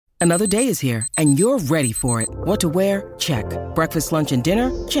Another day is here, and you're ready for it. What to wear? Check. Breakfast, lunch, and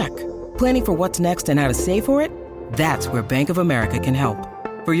dinner? Check. Planning for what's next and how to save for it? That's where Bank of America can help.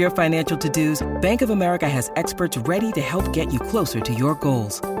 For your financial to-dos, Bank of America has experts ready to help get you closer to your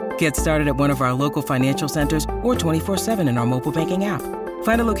goals. Get started at one of our local financial centers or 24/7 in our mobile banking app.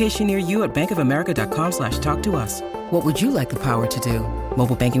 Find a location near you at bankofamerica.com/talktous. What would you like the power to do?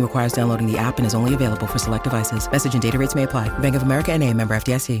 Mobile banking requires downloading the app and is only available for select devices. Message and data rates may apply. Bank of America N.A., member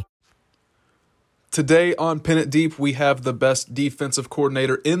FDIC. Today on Pin It Deep, we have the best defensive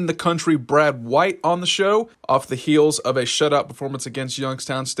coordinator in the country, Brad White, on the show. Off the heels of a shutout performance against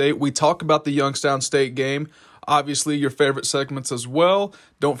Youngstown State, we talk about the Youngstown State game. Obviously, your favorite segments as well.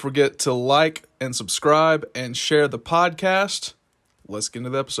 Don't forget to like and subscribe and share the podcast. Let's get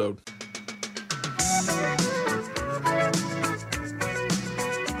into the episode.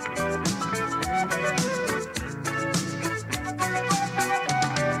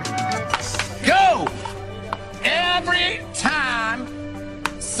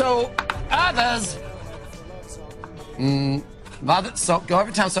 So others, go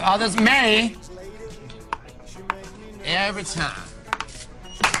every time. So others may, every time.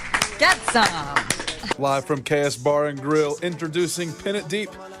 Get some. Live from KS Bar and Grill, introducing Pin It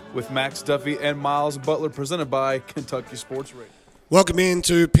Deep with Max Duffy and Miles Butler, presented by Kentucky Sports Radio. Welcome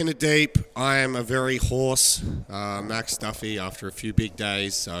into Pin It Deep. I am a very hoarse Max Duffy after a few big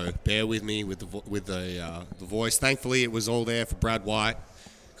days, so bear with me with the voice. Thankfully, it was all there for Brad White.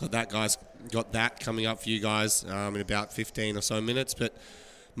 Got that coming up for you guys in about 15 or so minutes. But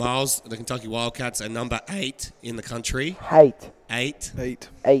Miles, the Kentucky Wildcats are number 8 in the country. Eight.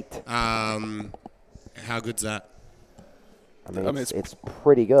 How good's that? I mean, it's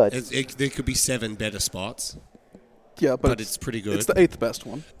pretty good. There could be 7 better spots. Yeah, but it's pretty good. It's the 8th best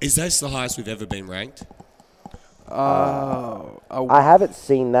one. Is this the highest we've ever been ranked? I haven't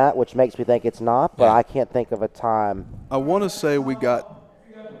seen that, which makes me think it's not, but yeah. I can't think of a time. I want to say we got...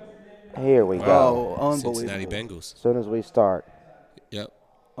 Here we go. Oh, unbelievable. Cincinnati Bengals. As soon as we start. Yep.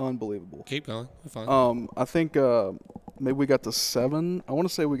 Unbelievable. Keep going. We're fine. I think maybe we got to 7. I want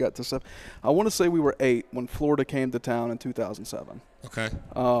to say we got to 7. I want to say we were 8 when Florida came to town in 2007. Okay.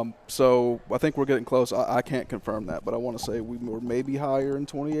 So I think we're getting close. I can't confirm that, but I want to say we were maybe higher in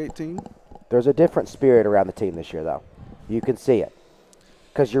 2018. There's a different spirit around the team this year, though. You can see it.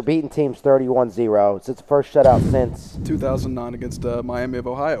 Because you're beating teams 31-0. It's its first shutout since 2009 against Miami of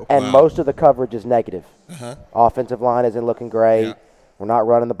Ohio. And most of the coverage is negative. Uh-huh. Offensive line isn't looking great. Yeah. We're not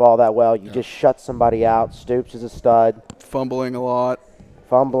running the ball that well. You just shut somebody out. Stoops is a stud. Fumbling a lot.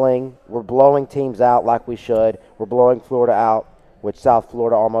 We're blowing teams out like we should. We're blowing Florida out, which South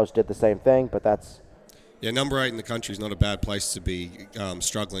Florida almost did the same thing, but that's... Yeah, number 8 in the country is not a bad place to be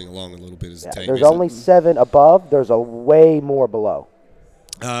struggling along a little bit as a team. There's only 7 above. There's a way more below.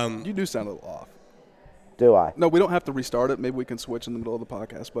 You do sound a little off. Do I? No, we don't have to restart it. Maybe we can switch in the middle of the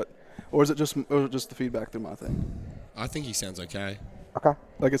podcast. Or is it just the feedback through my thing? I think he sounds okay. Okay.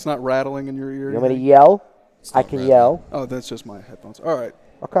 Like it's not rattling in your ear? You want me to yell? I can yell. Oh, that's just my headphones. All right.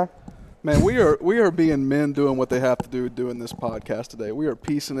 Okay. Man, we are being men doing what they have to do doing this podcast today. We are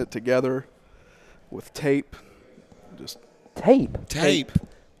piecing it together with tape. Just tape. Tape.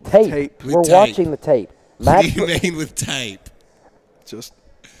 We're watching the tape. What do you mean with tape? Just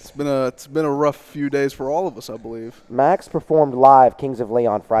it's been a rough few days for all of us, I believe. Max performed live Kings of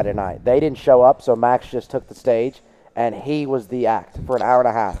Leon Friday night. They didn't show up, so Max just took the stage, and he was the act for an hour and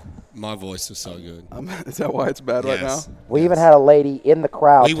a half. My voice was so good. Is that why it's bad right now? We even had a lady in the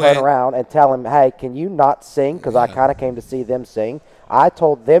crowd turn around and tell him, hey, can you not sing? Because I kind of came to see them sing. I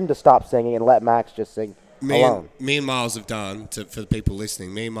told them to stop singing and let Max just sing alone. Me and Miles have done, for the people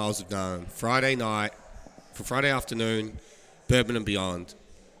listening, Friday night, for Friday afternoon, Bourbon and Beyond,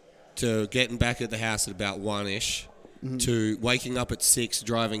 to getting back at the house at about 1-ish, to waking up at 6,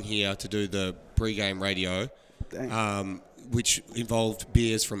 driving here to do the pre-game radio, which involved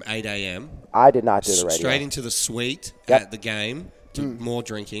beers from 8 a.m. I did not do the radio. Straight into the suite at the game, to more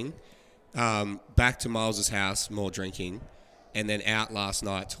drinking, back to Miles's house, more drinking, and then out last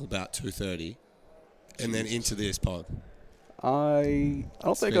night till about 2:30, and then into this pod. I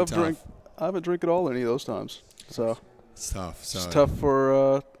don't think I haven't drank at all any of those times, so... It's tough. It's tough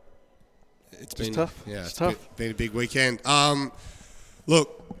for. It's been tough. Yeah, it's tough. Been a big weekend.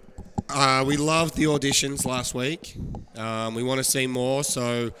 Look, we loved the auditions last week. We want to see more,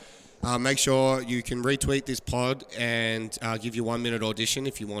 so make sure you can retweet this pod and give your 1-minute audition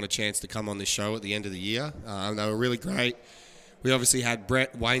if you want a chance to come on this show at the end of the year. They were really great. We obviously had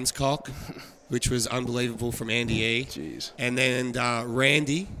Brett Wainscock, which was unbelievable from Andy E. Jeez. And then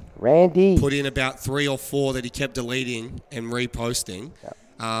Randy Randy put in about 3 or 4 that he kept deleting and reposting. Yep.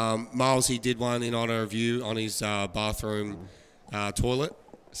 Miles, he did one in honor of you on his bathroom toilet.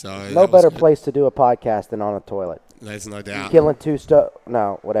 So No better place to do a podcast than on a toilet. There's no doubt. Killing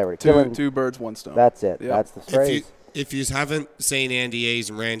whatever. Two birds, one stone. That's it. Yep. That's the phrase. If you haven't seen Andy E's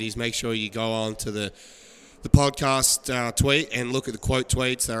and Randy's, make sure you go on to the podcast tweet and look at the quote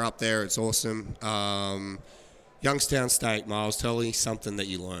tweets. They're up there. It's awesome. Youngstown State, Miles, tell me something that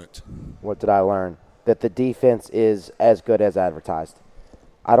you learned. What did I learn? That the defense is as good as advertised.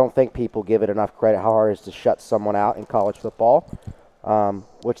 I don't think people give it enough credit how hard it is to shut someone out in college football,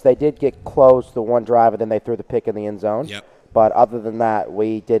 which they did get close the one drive, and then they threw the pick in the end zone. Yep. But other than that,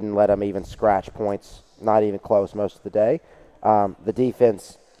 we didn't let them even scratch points, not even close most of the day. The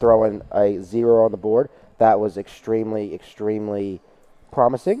defense throwing a 0 on the board, that was extremely, extremely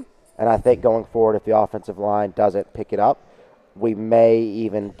promising. And I think going forward, if the offensive line doesn't pick it up, we may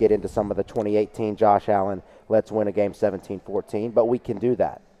even get into some of the 2018 Josh Allen, let's win a game 17-14, but we can do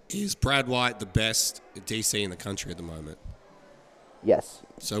that. Is Brad White the best DC in the country at the moment? Yes.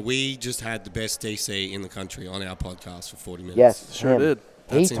 So we just had the best DC in the country on our podcast for 40 minutes. Yes, Sure did.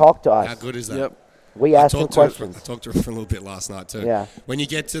 He talked to us. How good is that? Yep. We asked him questions. I talked to him for a little bit last night too. Yeah. When you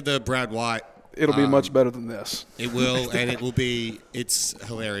get to the Brad White, It'll be much better than this. it will, and it will be. It's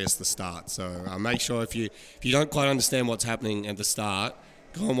hilarious the start. So make sure if you don't quite understand what's happening at the start,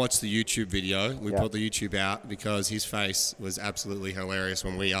 go and watch the YouTube video. We put the YouTube out because his face was absolutely hilarious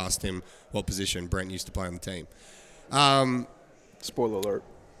when we asked him what position Brent used to play on the team. Spoiler alert.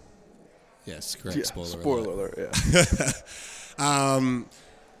 Yes, correct. Yeah, Spoiler alert. Yeah.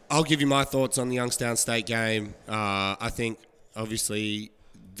 I'll give you my thoughts on the Youngstown State game. I think, obviously,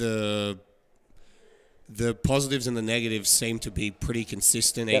 the positives and the negatives seem to be pretty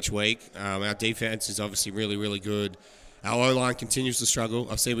consistent each week. Our defense is obviously really, really good. Our O-line continues to struggle.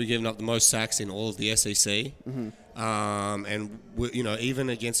 I've seen we've given up the most sacks in all of the SEC. Mm-hmm. And, even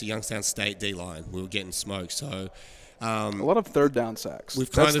against the Youngstown State D-line, we were getting smoked. So a lot of third down sacks.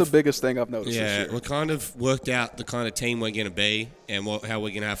 That's the biggest thing I've noticed this year. We kind of worked out the kind of team we're going to be and how we're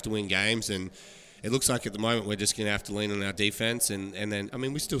going to have to win games. And it looks like at the moment we're just going to have to lean on our defense. And then,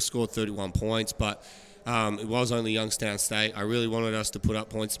 we still scored 31 points, but it was only Youngstown State. I really wanted us to put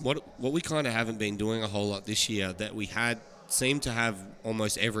up points. What we kind of haven't been doing a whole lot this year that we seemed to have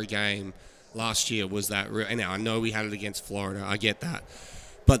almost every game last year was that. And now I know we had it against Florida. I get that.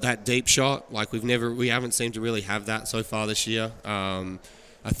 But that deep shot, we haven't seemed to really have that so far this year. I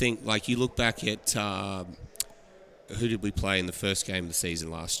think, you look back at who did we play in the first game of the season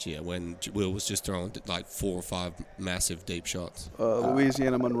last year when Will was just throwing 4 or 5 massive deep shots?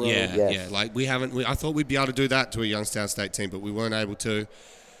 Louisiana Monroe. Yes. I thought we'd be able to do that to a Youngstown State team, but we weren't able to.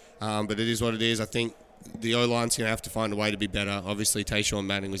 But it is what it is. I think the O-line's going to have to find a way to be better. Obviously, Tayshawn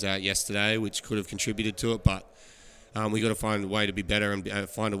Manning was out yesterday, which could have contributed to it, but we got to find a way to be better and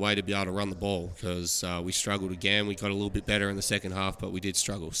find a way to be able to run the ball because we struggled again. We got a little bit better in the second half, but we did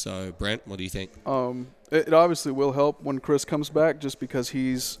struggle. So, Brent, what do you think? It obviously will help when Chris comes back just because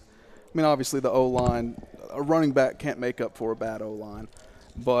obviously the O-line, a running back can't make up for a bad O-line,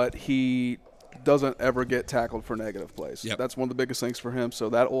 but he doesn't ever get tackled for negative plays. Yep. That's one of the biggest things for him, so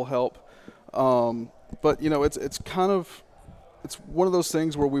that will help. But, it's one of those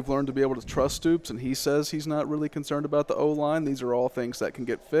things where we've learned to be able to trust Stoops, and he says he's not really concerned about the O-line. These are all things that can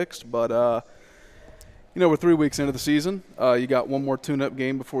get fixed. But, we're 3 weeks into the season. You got one more tune-up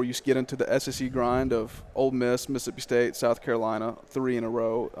game before you get into the SEC grind of Ole Miss, Mississippi State, South Carolina, 3 in a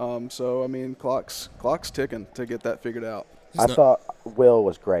row. Clock's ticking to get that figured out. I thought Will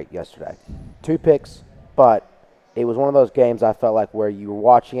was great yesterday. 2 picks, but it was one of those games I felt like where you were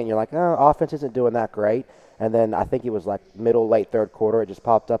watching it and you're like, offense isn't doing that great. And then I think it was late third quarter. It just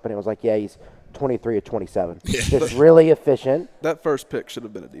popped up and it was he's 23 or 27. Just really efficient. That first pick should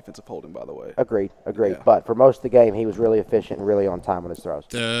have been a defensive holding, by the way. Agreed. Yeah. But for most of the game, he was really efficient and really on time with his throws.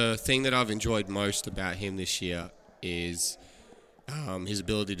 The thing that I've enjoyed most about him this year is his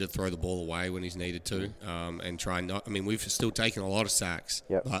ability to throw the ball away when he's needed to and try not. We've still taken a lot of sacks,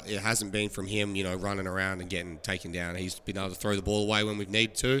 but it hasn't been from him, running around and getting taken down. He's been able to throw the ball away when we've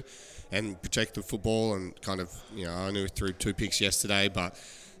needed to and protect the football and kind of, I only threw 2 picks yesterday, but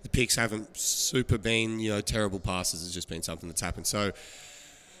the picks haven't super been, terrible passes. It's just been something that's happened. So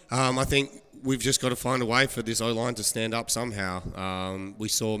I think we've just got to find a way for this O-line to stand up somehow. We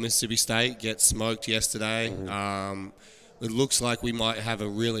saw Mississippi State get smoked yesterday. Mm-hmm. It looks like we might have a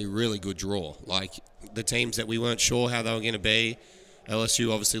really, really good draw. The teams that we weren't sure how they were going to be, LSU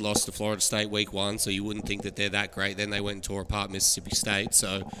obviously lost to Florida State week 1, so you wouldn't think that they're that great. Then they went and tore apart Mississippi State,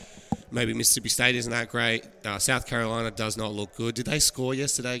 so maybe Mississippi State isn't that great. South Carolina does not look good. Did they score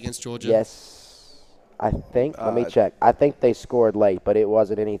yesterday against Georgia? Yes. I think. Let me check. I think they scored late, but it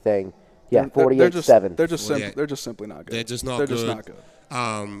wasn't anything. Yeah, 48-7. They're just simply not good. They're just not good.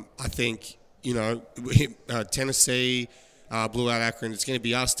 I think, Tennessee blew out Akron. It's going to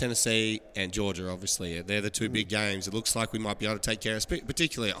be us, Tennessee, and Georgia, obviously. They're the two big games. It looks like we might be able to take care of,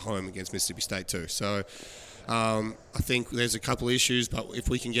 particularly at home against Mississippi State too. So I think there's a couple issues, but if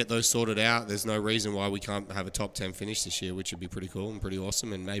we can get those sorted out, there's no reason why we can't have a top 10 finish this year, which would be pretty cool and pretty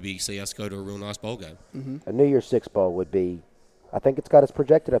awesome, and maybe see us go to a real nice bowl game. Mm-hmm. A New Year's Six bowl would be, I think it's got us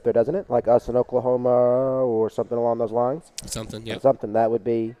projected up there, doesn't it? Like us in Oklahoma or something along those lines? Something, yeah. Something that would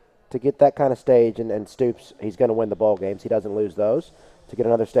be, to get that kind of stage, and Stoops, he's going to win the bowl games. He doesn't lose those. To get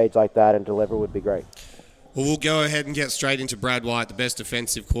another stage like that and deliver would be great. Well, we'll go ahead and get straight into Brad White, the best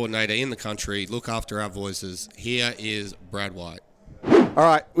defensive coordinator in the country. Look after our voices. Here is Brad White. All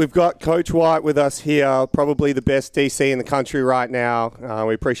right, we've got Coach White with us here, probably the best DC in the country right now.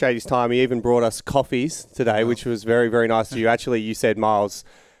 We appreciate his time. He even brought us coffees today, which was very, very nice of you. Actually, you said, Miles,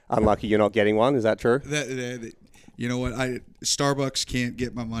 unlucky you're not getting one. Is that true? You know what? Starbucks can't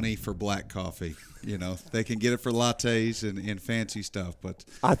get my money for black coffee. You know, they can get it for lattes and fancy stuff, but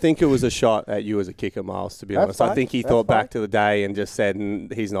I think it was a shot at you as a kicker, Miles, to be honest. Fine. I think he thought back to the day and just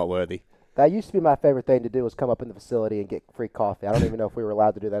said he's not worthy. That used to be my favorite thing to do, was come up in the facility and get free coffee. I don't even know if we were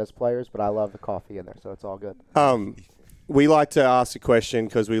allowed to do that as players, but I love the coffee in there, so it's all good. We like to ask a question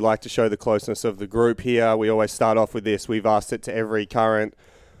because we like to show the closeness of the group here. We always start off with this. We've asked it to every current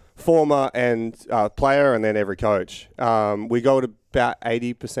former and player, and then every coach. We go to about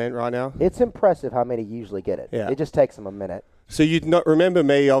 80% right now. It's impressive how many usually get it. Yeah. It just takes them a minute. So you'd not remember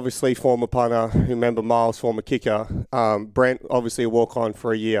me, obviously, former punter. Remember Miles, former kicker. Brent, obviously a walk-on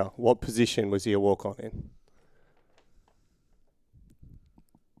for a year. What position was he a walk-on in?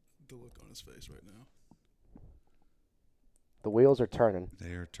 the look on his face right now. The wheels are turning.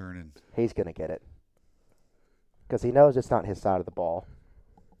 They are turning. He's going to get it. Because he knows it's not his side of the ball.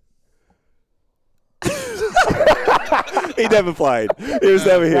 He never played. He was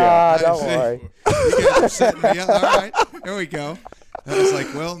never here. Nah, don't worry. You guys are setting me up. All right, there we go. I was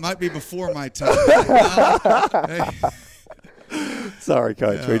like, well, it might be before my time. Hey. Sorry,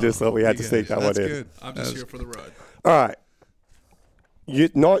 Coach. We just thought we had to sneak that one in. That's good. I'm just here for the ride. All right. You're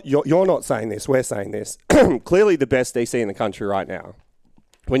not saying this. We're saying this. Clearly the best DC in the country right now.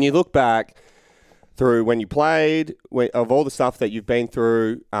 When you look back through when you played, of all the stuff that you've been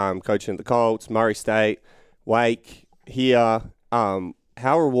through, coaching at the Colts, Murray State, Wake, here, how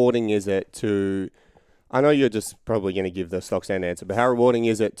rewarding is it to, I know you're just probably going to give the stock stand answer, but how rewarding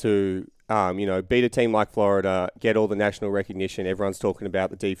is it to, beat a team like Florida, get all the national recognition, everyone's talking about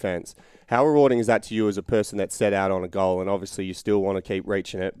the defense. How rewarding is that to you as a person that set out on a goal, and obviously you still want to keep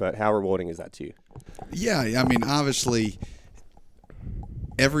reaching it, but how rewarding is that to you? Yeah, I mean, obviously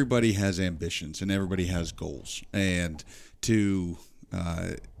everybody has ambitions and everybody has goals, and to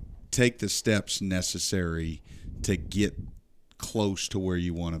take the steps necessary to get close to where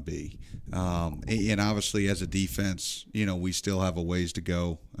you want to be. And obviously as a defense, we still have a ways to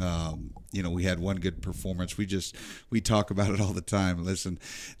go. We had one good performance. We talk about it all the time. Listen,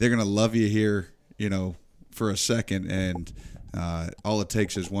 they're going to love you here, for a second, and all it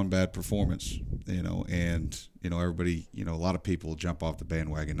takes is one bad performance, and everybody, a lot of people jump off the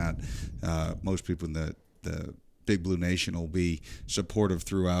bandwagon. Not most people in the Big Blue Nation will be supportive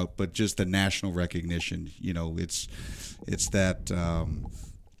throughout, but just the national recognition, it's that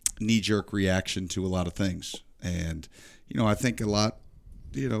knee-jerk reaction to a lot of things. And, I think a lot,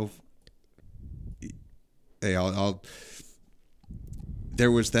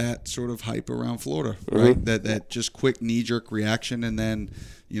 there was that sort of hype around Florida, right? Mm-hmm. That just quick knee-jerk reaction, and then,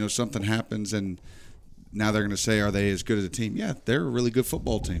 something happens, and now they're going to say, are they as good as a team? Yeah, they're a really good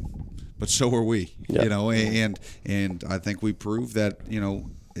football team, but so are we, and I think we proved that,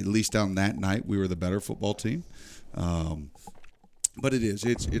 at least on that night, we were the better football team. But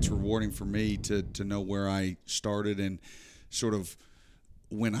it's rewarding for me to know where I started, and sort of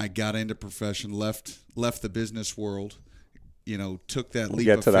when I got into profession, left the business world, took that leap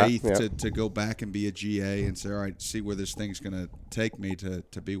of faith to go back and be a GA and say, all right, see where this thing's going to take me to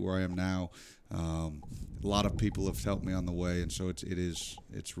be where I am now. A lot of people have helped me on the way, and so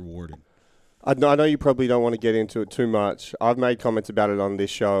it's rewarding. I know you probably don't want to get into it too much. I've made comments about it on this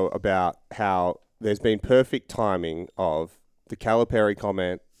show about how there's been perfect timing of the Calipari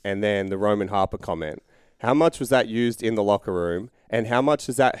comment and then the Roman Harper comment. How much was that used in the locker room, and how much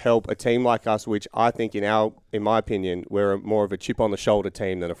does that help a team like us, which I think in my opinion, we're more of a chip on the shoulder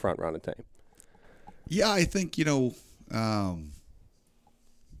team than a front runner team? Yeah, I think,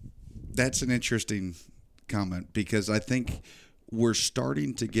 that's an interesting comment, because I think we're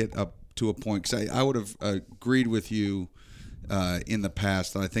starting to get up to a point, because I would have agreed with you in the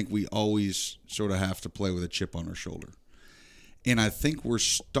past that I think we always sort of have to play with a chip on our shoulder. And I think we're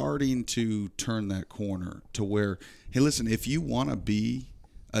starting to turn that corner to where, hey, listen, if you want to be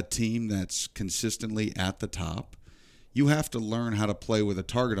a team that's consistently at the top, you have to learn how to play with a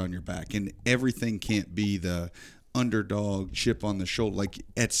target on your back. And everything can't be the underdog chip on the shoulder. Like,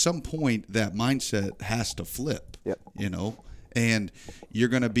 at some point, that mindset has to flip, you know, and you're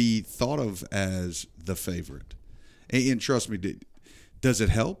going to be thought of as the favorite. And trust me, does it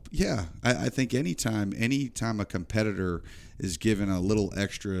help? Yeah. I think anytime a competitor is given a little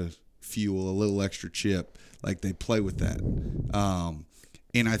extra fuel, a little extra chip, like, they play with that.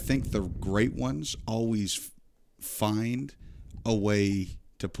 And I think the great ones always find a way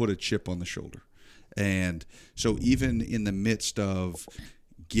to put a chip on the shoulder. And so even in the midst of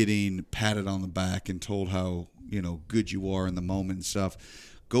getting patted on the back and told how, you know, good you are in the moment and stuff,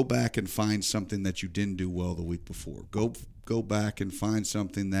 go back and find something that you didn't do well the week before. Go back and find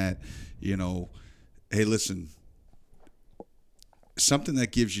something that, you know, hey, listen, something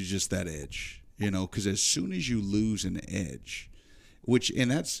that gives you just that edge, you know, because as soon as you lose an edge,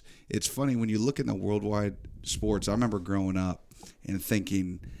 it's funny when you look in the worldwide sports. I remember growing up and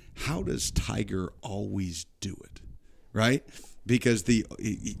thinking, how does Tiger always do it, right? Because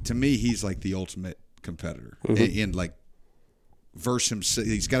to me, he's like the ultimate competitor, and like verse himself.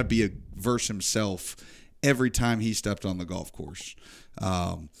 He's got to be verse himself every time he stepped on the golf course,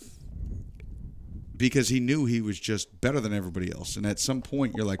 because he knew he was just better than everybody else. And at some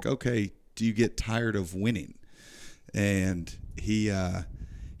point, you're like, okay, do you get tired of winning? And he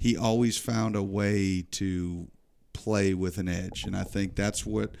always found a way to play with an edge, and I think that's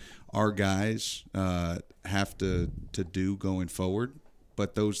what our guys have to do going forward.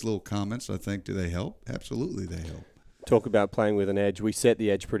 But those little comments, I think, do they help? Absolutely, they help. Talk about playing with an edge. We set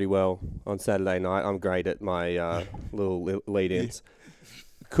the edge pretty well on Saturday night. I'm great at my little lead-ins.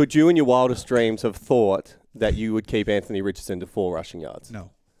 Could you, in your wildest dreams, have thought that you would keep Anthony Richardson to 4 rushing yards?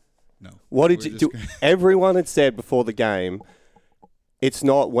 No. What did you do? Everyone had said before the game, it's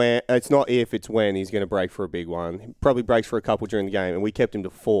not if, it's when he's going to break for a big one. He probably breaks for a couple during the game, and we kept him to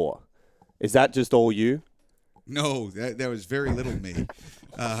 4. Is that just all you? No, that was very little me.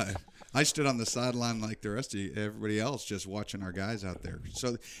 I stood on the sideline like the rest of everybody else, just watching our guys out there.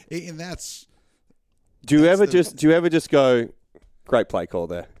 So, and that's. Do you ever just go, great play call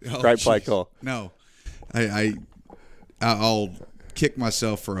there, great play call? No, I'll kick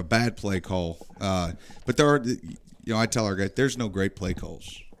myself for a bad play call. But there are, I tell our guys, there's no great play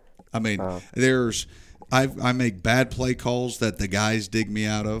calls. I mean, I make bad play calls that the guys dig me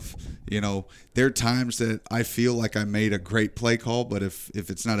out of. There are times that I feel like I made a great play call, but if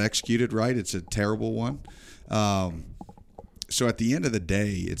it's not executed right, it's a terrible one. So at the end of the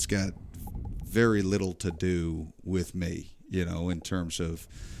day, it's got very little to do with me, in terms of,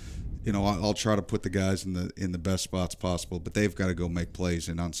 I'll try to put the guys in the best spots possible, but they've got to go make plays.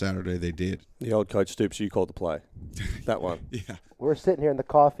 And on Saturday they did. The old Coach Stoops, you called the play. That one. Yeah. We were sitting here in the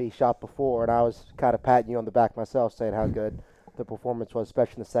coffee shop before, and I was kind of patting you on the back myself, saying how good the performance was,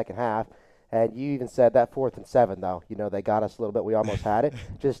 especially in the second half. And you even said that 4th and 7, though. They got us a little bit. We almost had it.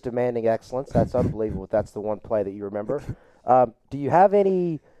 Just demanding excellence. That's unbelievable. That's the one play that you remember. Do you have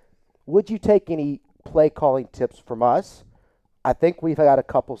would you take any play calling tips from us? I think we've got a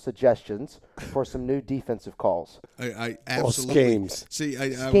couple suggestions for some new defensive calls. I absolutely. Schemes. See,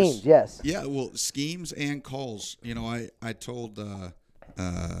 schemes, yes. Yeah, well, schemes and calls. I told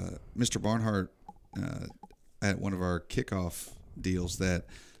Mr. Barnhart at one of our kickoff deals that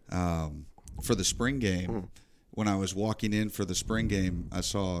for the spring game, when I was walking in for the spring game, I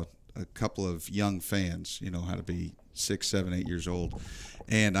saw a couple of young fans, had to be 6, 7, 8 years old.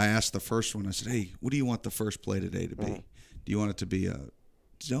 And I asked the first one, I said, hey, what do you want the first play today to be? Do you want it to be a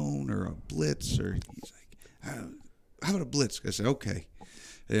zone or a blitz? Or he's like, how about a blitz? I said, okay.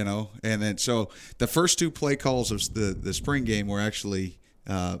 And then so the first 2 play calls of the spring game were actually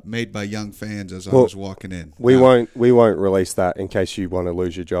made by young fans as I was walking in. We won't release that in case you want to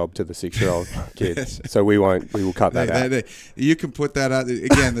lose your job to the 6-year-old kids. So we will cut that out. You can put that out.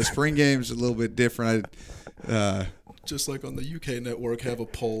 Again, the spring game's a little bit different. Just like on the UK network, have a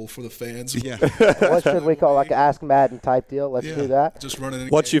poll for the fans. Yeah. What should we call, like an Ask Madden type deal? Let's do that. Just running.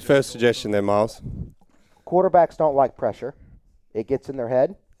 What's your first suggestion there, Miles? Quarterbacks don't like pressure. It gets in their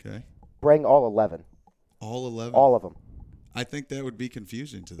head. Okay. Bring all 11. All 11? All of them. I think that would be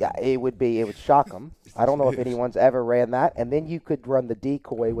confusing to them. Yeah, it would shock them. I don't know if anyone's ever ran that. And then you could run the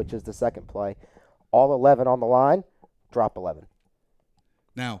decoy, which is the second play. All 11 on the line, drop 11.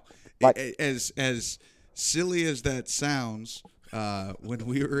 Now, as silly as that sounds, when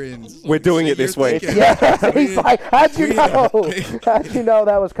we were in. We're doing it this week. Yeah, he's like, how'd you know? How'd you know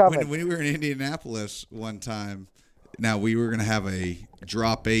that was coming? When we were in Indianapolis one time, now we were going to have a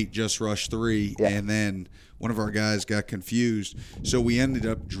drop 8, just rush 3, and then one of our guys got confused, so we ended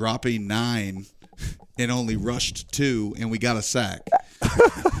up dropping 9 and only rushed 2, and we got a sack.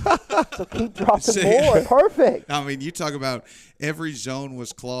 So keep dropping more. Perfect. I mean, you talk about every zone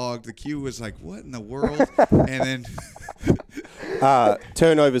was clogged. The queue was like, what in the world? And then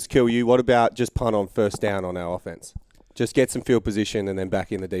turnovers kill you. What about just punt on first down on our offense? Just get some field position and then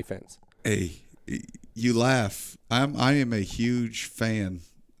back in the defense. Hey, you laugh. I am a huge fan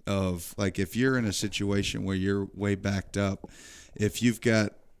of, like, if you're in a situation where you're way backed up, if you've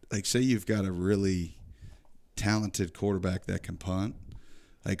got, like, say you've got a really talented quarterback that can punt,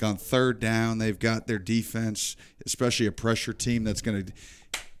 like on third down, they've got their defense, especially a pressure team that's going to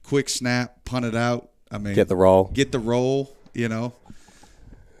quick snap, punt it out. I mean, get the roll. You know,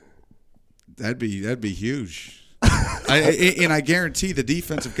 that'd be huge. And I guarantee the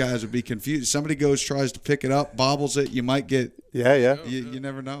defensive guys would be confused. Somebody tries to pick it up, bobbles it. You might get You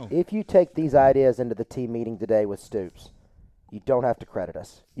never know. If you take these ideas into the team meeting today with Stoops, you don't have to credit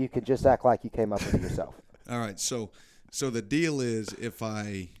us. You can just act like you came up with it yourself. All right, so the deal is if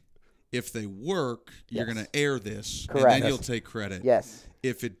they work, you're going to air this, Correct. and then you'll take credit. Yes.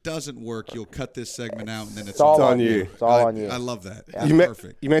 If it doesn't work, you'll cut this segment out, and then it's all on you. It's all on you. I love that. Yeah.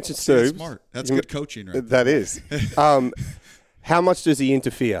 Perfect. You mentioned Stoops. That's smart. That's good coaching, right? That is. How much does he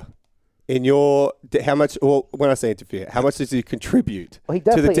interfere in your? How much? Well, when I say interfere, how much does he contribute Well, he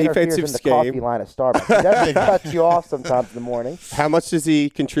to the definitely defensive interferes in the coffee scheme? line at Starbucks. He definitely cuts you off sometimes in the morning. How much does he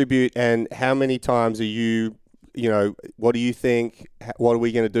contribute, and how many times are you? You know, what do you think? What are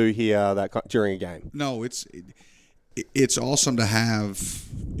we going to do here during a game? No, it's awesome to have,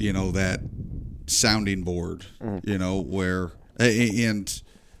 you know, that sounding board, you know, where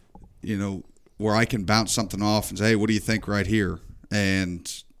where I can bounce something off and say, hey, what do you think right here?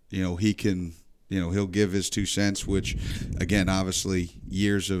 And, you know, he can, you know, he'll give his 2 cents, which, again, obviously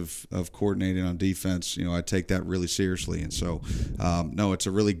years of coordinating on defense, you know, I take that really seriously. And so, no, it's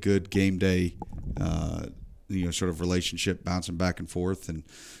a really good game day, you know, sort of relationship, bouncing back and forth. And,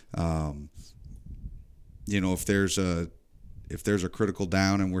 you know, if there's a critical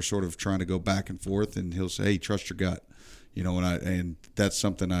down and we're sort of trying to go back and forth, and he'll say, hey, trust your gut, you know, and that's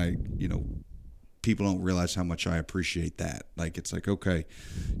something Mm-hmm. you know, people don't realize how much I appreciate that. Like, it's like, okay,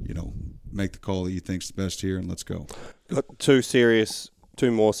 you know, make the call that you think's the best here, and let's go. Got two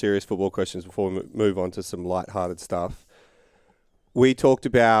more serious football questions before we move on to some lighthearted stuff. We talked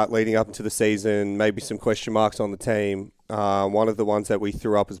about leading up into the season, maybe some question marks on the team. One of the ones that we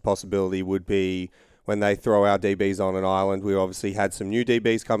threw up as a possibility would be when they throw our DBs on an island. We obviously had some new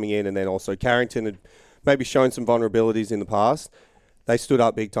DBs coming in, and then also Carrington had maybe shown some vulnerabilities in the past. They stood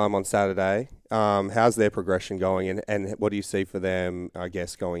up big time on Saturday. How's their progression going, and what do you see for them, I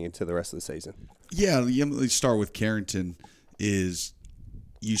guess, going into the rest of the season? Yeah, let's start with Carrington. Is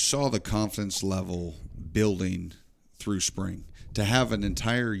you saw the confidence level building through spring. To have an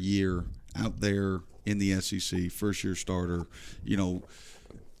entire year out there in the SEC, first-year starter, you know,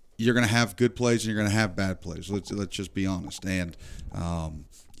 you're going to have good plays and you're going to have bad plays. Let's just be honest. And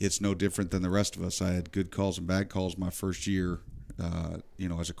it's no different than the rest of us. I had good calls and bad calls my first year, you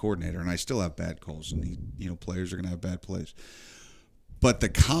know, as a coordinator, and I still have bad calls. And you know, players are going to have bad plays. But the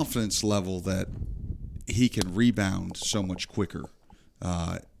confidence level that he can rebound so much quicker,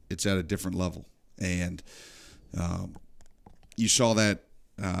 it's at a different level. And you saw that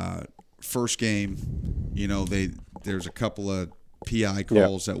first game. You know, there's a couple of PI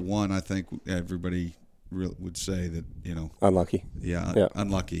calls that one. I think everybody would say that, you know, unlucky. Yeah.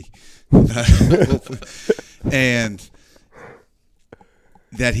 Unlucky. And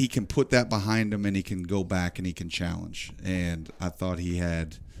that he can put that behind him and he can go back and he can challenge. And I thought he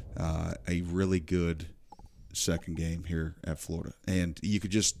had a really good second game here at Florida. And you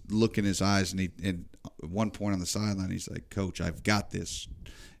could just look in his eyes, and at one point on the sideline, he's like, Coach, I've got this.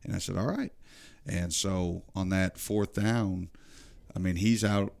 And I said, all right. And so on that fourth down, I mean, he's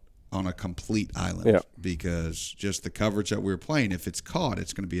out on a complete island because just the coverage that we were playing, if it's caught,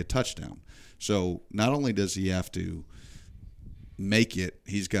 it's going to be a touchdown. So not only does he have to make it,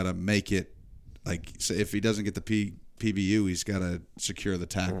 he's got to make it, like, so if he doesn't get the PBU, he's got to secure the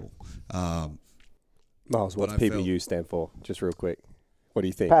tackle. Miles, what's PBU stand for? Just real quick. What do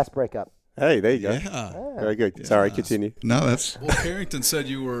you think? Pass breakup. Hey, there you go. Yeah. Very good. Yeah. Sorry, continue. No, that's... Well, Carrington said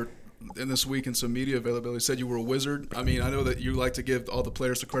you were, in this week in some media availability, said you were a wizard. I mean, I know that you like to give all the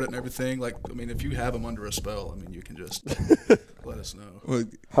players the credit and everything. Like, I mean, if you have them under a spell, I mean, you can just let us know. Well,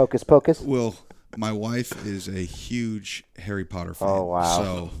 Hocus pocus. Well, my wife is a huge Harry Potter fan. Oh,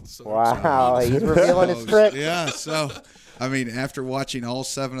 wow. So Wow, he's revealing his tricks. yeah. So I mean, after watching all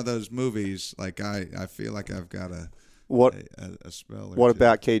 7 of those movies, like I feel like I've got a spell. What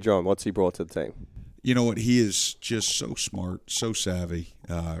about Key John? What's he brought to the team? You know what? He is just so smart, so savvy,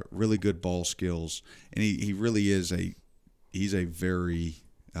 really good ball skills, and he really is he's a very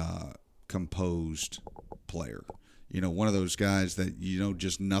composed player. You know, one of those guys that,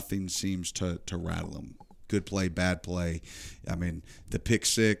 just nothing seems to rattle him. Good play, bad play. I mean, the pick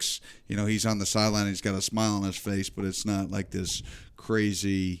six, he's on the sideline, he's got a smile on his face, but it's not like this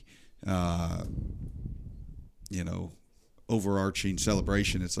crazy, overarching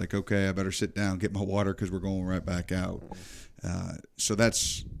celebration. It's like, okay, I better sit down, get my water because we're going right back out. So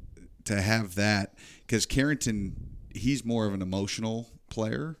that's to have that, because Carrington, he's more of an emotional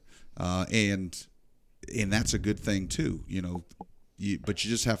player, and that's a good thing too. But you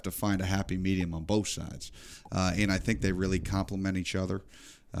just have to find a happy medium on both sides, and I think they really complement each other.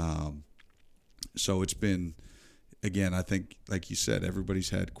 So it's been. Again, I think, like you said,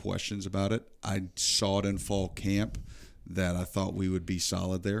 everybody's had questions about it. I saw it in fall camp that I thought we would be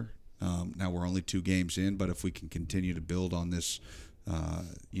solid there. Now we're only 2 games in, but if we can continue to build on this,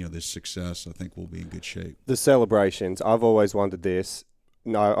 this success, I think we'll be in good shape. The celebrations, I've always wondered this.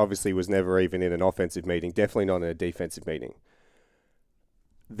 No, obviously was never even in an offensive meeting, definitely not in a defensive meeting.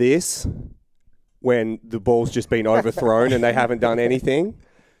 This, when the ball's just been overthrown and they haven't done anything,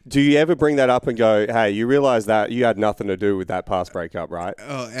 do you ever bring that up and go, hey, you realize that you had nothing to do with that pass breakup, right?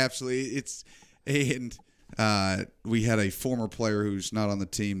 Oh, absolutely. We had a former player who's not on the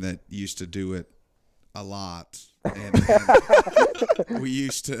team that used to do it a lot, and we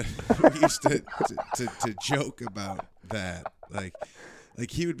used to joke about that. Like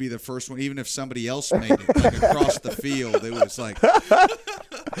he would be the first one, even if somebody else made it like across the field. It was like,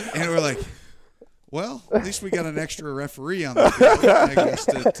 and we're like, well, at least we got an extra referee on the field, I guess,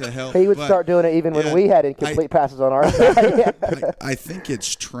 to help. He would start doing it even when we had incomplete passes on our side. I think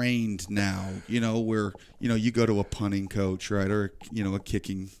it's trained now, where, you go to a punting coach, right, or, a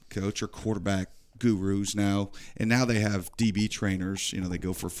kicking coach or quarterback gurus now, and now they have DB trainers, they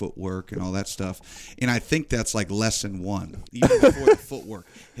go for footwork and all that stuff. And I think that's like lesson 1, even before the footwork.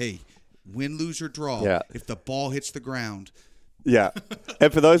 Hey, win, lose, or draw. If the ball hits the ground, yeah.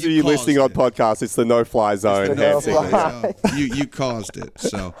 And for those of you listening on podcast, it's the no-fly zone. You caused it.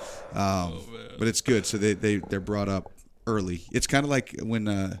 So, but it's good. So they're brought up early. It's kind of like when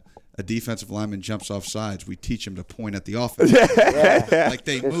a defensive lineman jumps off sides, we teach them to point at the offense. Like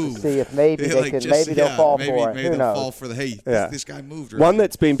they just move. To see if maybe they'll fall for it. Maybe they'll fall for this guy moved. One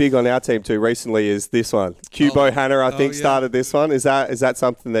that's been big on our team too recently is this one. Cubo Hanna, I think, started this one. Is that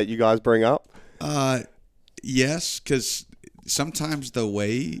something that you guys bring up? Yes, because sometimes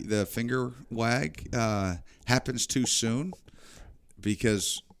the finger wag happens too soon,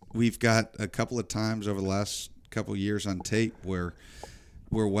 because we've got a couple of times over the last couple of years on tape where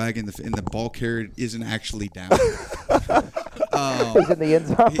we're wagging and the ball carrier isn't actually down. He's in the end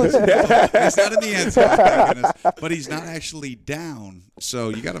zone. He's not in the end zone, thank goodness, but he's not actually down. So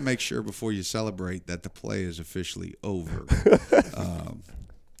you got to make sure before you celebrate that the play is officially over.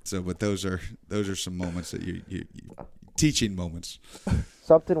 But those are some moments that you teaching moments.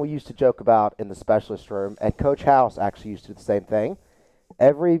 Something we used to joke about in the specialist room, and Coach House actually used to do the same thing.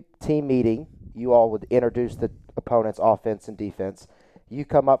 Every team meeting, you all would introduce the opponent's offense and defense. You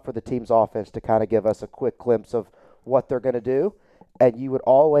come up for the team's offense to kind of give us a quick glimpse of what they're going to do, and you would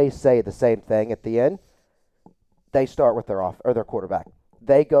always say the same thing at the end. They start with their quarterback.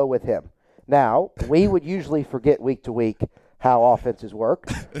 They go with him. Now, we would usually forget week to week how offenses work,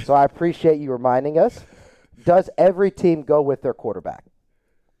 so I appreciate you reminding us. Does every team go with their quarterback?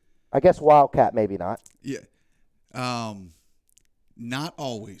 I guess Wildcat, maybe not. Yeah. Not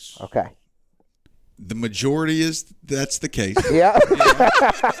always. Okay. The majority that's the case. Yeah.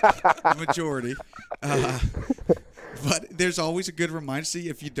 The majority. But there's always a good reminder. See,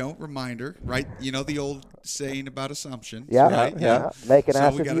 if you don't, reminder, right? The old saying about assumption. Yeah. Right? Yeah. Make an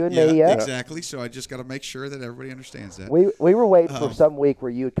ass of you and me, yeah. Exactly. So I just got to make sure that everybody understands that. We were waiting for some week where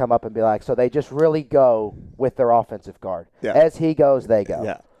you would come up and be like, so they just really go with their offensive guard. Yeah. As he goes, they go.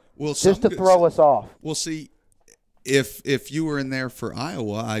 Yeah. Well, just to throw us off. We'll see. If you were in there for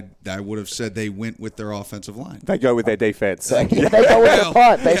Iowa, I would have said they went with their offensive line. They go with their defense. They go with their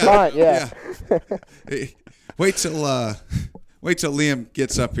punt. They punt, yeah. Wait till Liam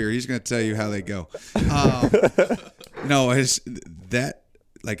gets up here. He's going to tell you how they go. No,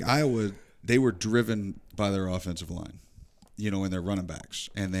 Iowa, they were driven by their offensive line, and their running backs,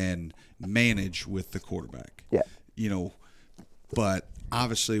 and then manage with the quarterback. Yeah. But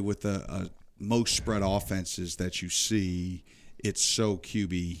obviously with a most spread offenses that you see, it's so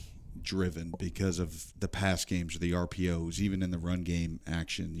QB driven because of the pass games or the RPOs. Even in the run game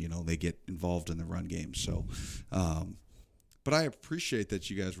action, they get involved in the run game. So, but I appreciate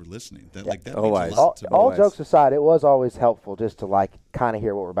that you guys were listening. That means always. a lot to me. All jokes aside, it was always helpful just to kind of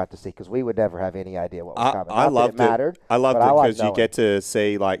hear what we're about to see because we would never have any idea what was coming. I loved it. Mattered. I loved it because you get to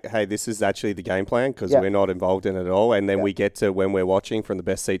see hey, this is actually the game plan because Yeah. we're not involved in it at all, and then we get to when we're watching from the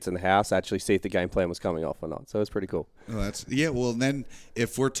best seats in the house actually see if the game plan was coming off or not. So it's pretty cool. Well, well, then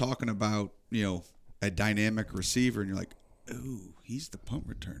if we're talking about a dynamic receiver, and you're like, ooh, he's the punt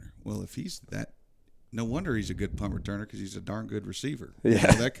returner. Well, if he's that. No wonder he's a good punt returner because he's a darn good receiver.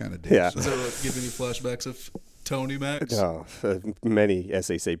 Yeah. That kind of deal. Yeah. Does that give any flashbacks of Tony Max? Oh, many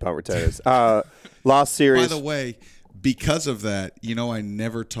SEC punt returners. Last series. By the way, because of that, I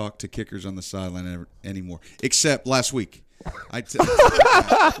never talk to kickers on the sideline anymore, except last week.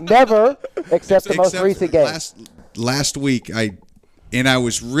 Never, except the most recent game. Last week, I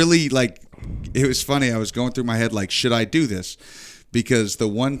was really it was funny. I was going through my head should I do this? Because the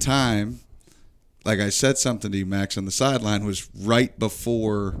one time. I said something to you, Max, on the sideline was right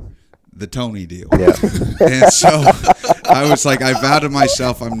before the Tony deal. Yeah. And so I was I vowed to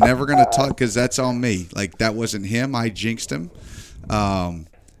myself, I'm never going to talk because that's on me. That wasn't him. I jinxed him.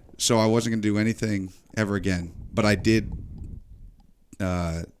 So I wasn't going to do anything ever again. But I did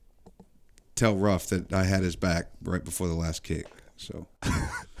tell Ruff that I had his back right before the last kick. So.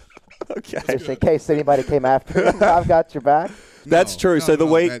 Okay. Just in case anybody came after him, I've got your back. That's true. So the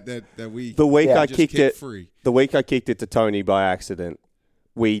week I just kicked it, free. the week I kicked it to Tony by accident,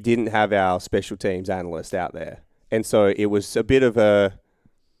 we didn't have our special teams analyst out there, and so it was a bit of a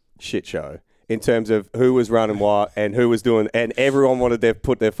shit show in terms of who was running what and who was doing, and everyone wanted to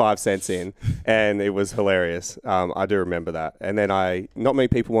put their 5 cents in, and it was hilarious. I do remember that, and then not many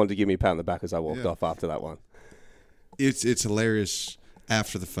people wanted to give me a pat on the back as I walked off after that one. It's hilarious.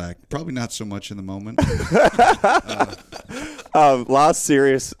 After the fact, probably not so much in the moment. Last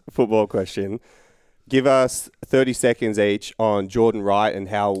serious football question. Give us 30 seconds each on Jordan Wright and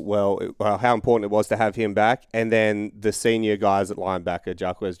how important it was to have him back, and then the senior guys at linebacker,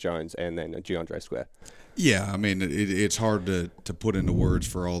 Jacquez Jones, and then DeAndre Square. Yeah, I mean, it's hard to put into words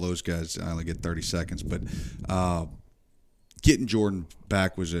for all those guys. I only get 30 seconds, but getting Jordan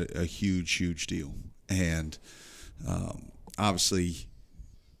back was a huge, huge deal. And obviously –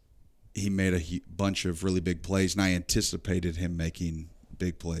 he made a bunch of really big plays, and I anticipated him making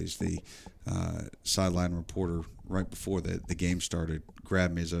big plays. The sideline reporter right before the game started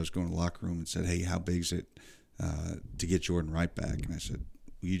grabbed me as I was going to the locker room and said, hey, how big is it to get Jordan Wright back? And I said,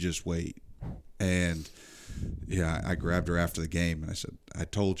 well, you just wait. And, I grabbed her after the game, and I said, I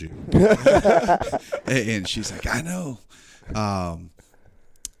told you. And she's like, I know.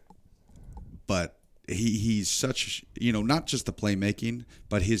 But he's such, not just the playmaking,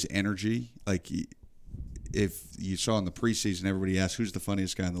 but his energy. If you saw in the preseason, everybody asked who's the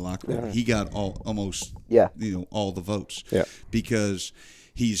funniest guy in the locker room. He got almost all the votes. Yeah. Because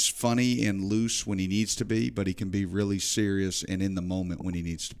he's funny and loose when he needs to be, but he can be really serious and in the moment when he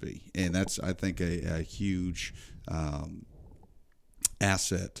needs to be. And that's, I think, a huge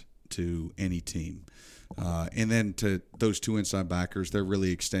asset to any team. And then to those two inside backers, they're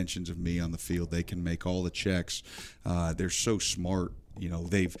really extensions of me on the field. They can make all the checks. They're so smart.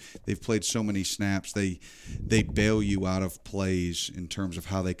 They've played so many snaps. They bail you out of plays in terms of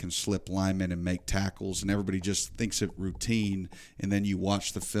how they can slip linemen and make tackles, and everybody just thinks it routine. And then you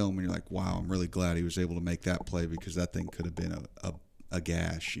watch the film and you're like, wow, I'm really glad he was able to make that play because that thing could have been a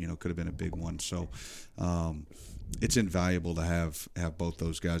gash. Could have been a big one. So. It's invaluable to have both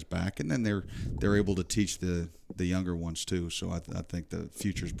those guys back, and then they're able to teach the younger ones too. So I think the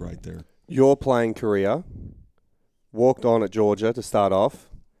future's bright there. Your playing career, walked on at Georgia to start off,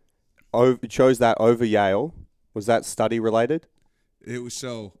 chose that over Yale. Was that study related? It was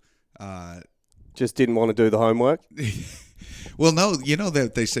so. Just didn't want to do the homework. Well, no,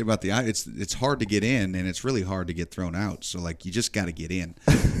 that they say about it's hard to get in, and it's really hard to get thrown out. So you just got to get in,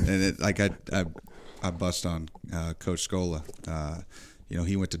 and I bust on Coach Scola.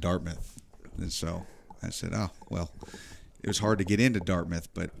 He went to Dartmouth. And so I said, oh, well, it was hard to get into Dartmouth,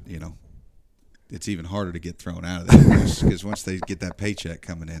 but, it's even harder to get thrown out of there because once they get that paycheck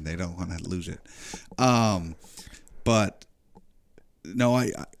coming in, they don't want to lose it. But, no,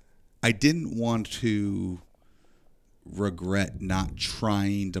 I didn't want to regret not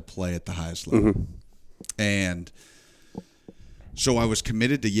trying to play at the highest level. Mm-hmm. And – so I was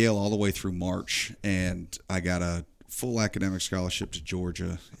committed to Yale all the way through March, and I got a full academic scholarship to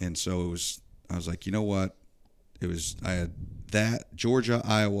Georgia. And so I was like, you know what? I had that Georgia,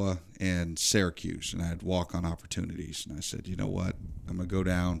 Iowa, and Syracuse, and I had walk-on opportunities. And I said, you know what, I'm going to go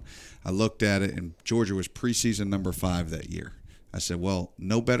down. I looked at it, and Georgia was preseason number 5 that year. I said, well,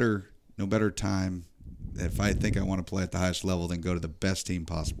 no better time if I think I want to play at the highest level than go to the best team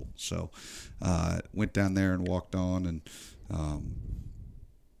possible. So went down there and walked on, and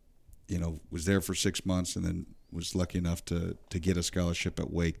was there for 6 months, and then was lucky enough to get a scholarship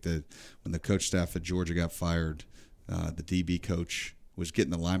at Wake. That when the coach staff at Georgia got fired, the DB coach was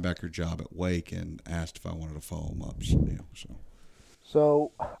getting the linebacker job at Wake and asked if I wanted to follow him up.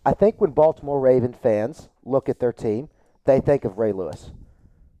 So I think when Baltimore Raven fans look at their team, they think of Ray Lewis.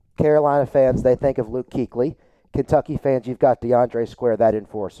 Carolina fans, they think of Luke Kuechly. Kentucky fans, you've got DeAndre Square, that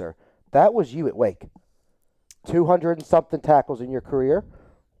enforcer. That was you at Wake. 200 and something tackles in your career.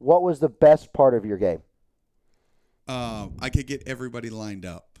 What was the best part of your game? I could get everybody lined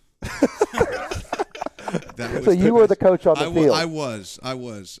up. So you were the coach on the field. I was.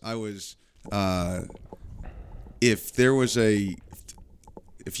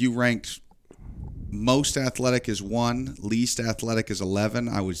 If you ranked most athletic is 1, least athletic is 11,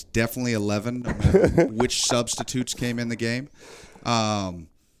 I was definitely 11, no matter which substitutes came in the game.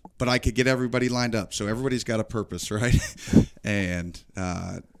 But I could get everybody lined up, so everybody's got a purpose, right? And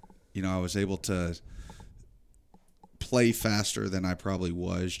I was able to play faster than I probably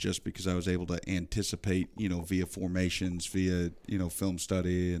was, just because I was able to anticipate, via formations, via film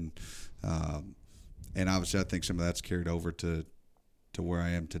study, and obviously I think some of that's carried over to where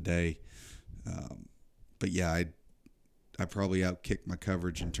I am today. But yeah, I probably outkicked my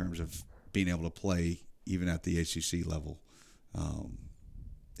coverage in terms of being able to play even at the ACC level,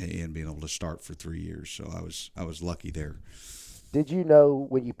 and being able to start for 3 years. So I was lucky there. Did you know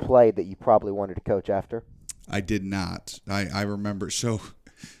when you played that you probably wanted to coach after? I did not. I remember. So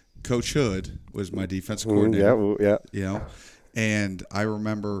Coach Hood was my defensive coordinator. Yeah. And I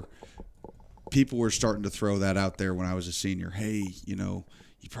remember people were starting to throw that out there when I was a senior. Hey, you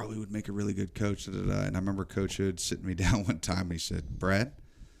probably would make a really good coach. And I remember Coach Hood sitting me down one time and he said, Brad,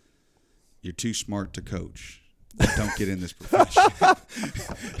 you're too smart to coach. Don't get in this profession.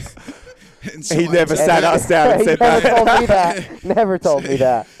 So he never sat us down and said that. Never told me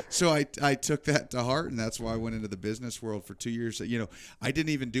that. So I took that to heart, and that's why I went into the business world for 2 years. I didn't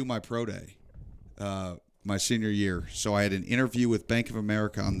even do my pro day my senior year. So I had an interview with Bank of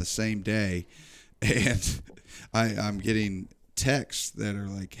America on the same day, and I'm getting texts that are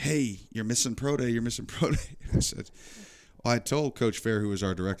like, hey, you're missing pro day, I said, well, I told Coach Fair, who was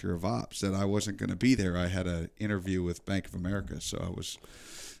our director of ops, that I wasn't going to be there. I had an interview with Bank of America, so I was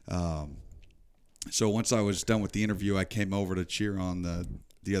so once I was done with the interview, I came over to cheer on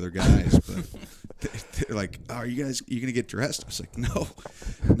the other guys, but they're like, oh, are you going to get dressed? I was like, no,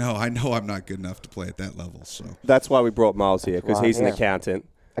 I know I'm not good enough to play at that level. So that's why we brought Miles here, because he's an accountant.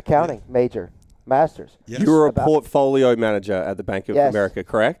 Accounting major, master's. Yes. You were a portfolio manager at the Bank of America,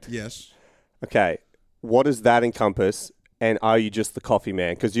 correct? Yes. Okay. What does that encompass? And are you just the coffee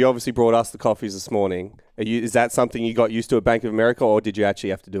man? Because you obviously brought us the coffees this morning. Is that something you got used to at Bank of America, or did you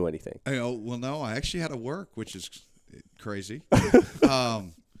actually have to do anything? Well, no, I actually had to work, which is crazy.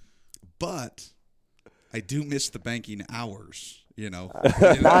 But I do miss the banking hours, 9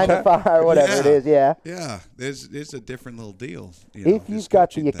 to 5 or whatever it is, yeah. Yeah, it's a different little deal. If you've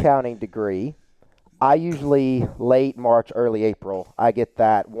got the accounting degree, I usually late March, early April, I get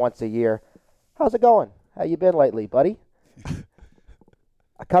that once a year. How's it going? How you been lately, buddy?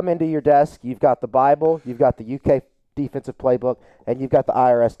 I come into your desk, you've got the Bible, you've got the UK defensive playbook, and you've got the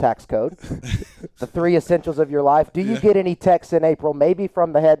IRS tax code, the 3 essentials of your life. Do you get any texts in April, maybe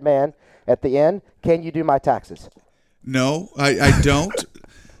from the head man at the end? Can you do my taxes? No, I don't.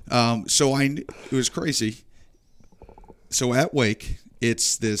 It was crazy. So at Wake,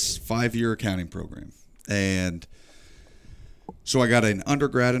 it's this 5-year accounting program. And so I got an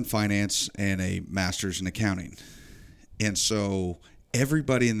undergrad in finance and a master's in accounting. And so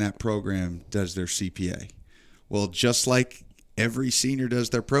everybody in that program does their CPA. Well, just like every senior does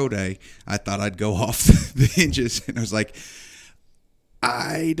their pro day, I thought I'd go off the hinges. And I was like,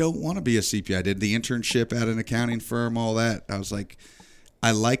 I don't want to be a CPA. I did the internship at an accounting firm, all that. I was like, I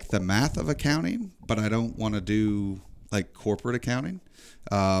like the math of accounting, but I don't want to do like corporate accounting.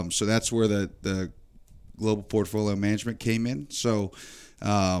 So that's where the global portfolio management came in. So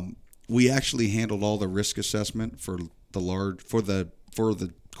we actually handled all the risk assessment for the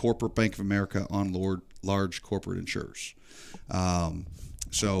corporate Bank of America on large corporate insurers.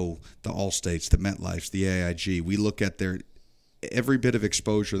 So the Allstates, the MetLifes, the AIG, we look at every bit of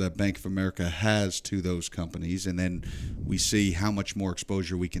exposure that Bank of America has to those companies, and then we see how much more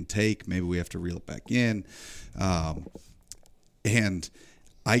exposure we can take. Maybe we have to reel it back in. And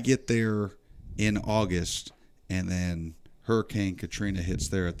I get there in August, and then Hurricane Katrina hits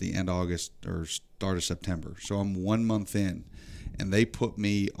there at the end of August or start of September. So I'm 1 month in, and they put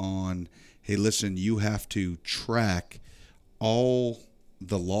me on, hey, listen, you have to track all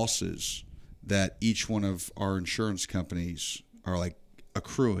the losses that each one of our insurance companies are like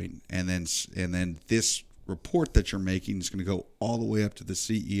accruing, and then this report that you're making is going to go all the way up to the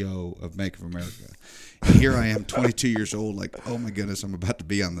CEO of Bank of America. And here I am, 22 years old, like, oh my goodness, I'm about to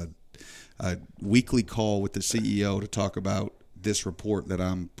be on the weekly call with the CEO to talk about this report that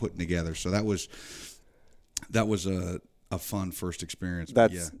I'm putting together. So that was a fun first experience.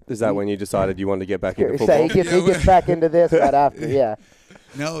 Is that when you decided you wanted to get back into football? He gets back into this right after, yeah.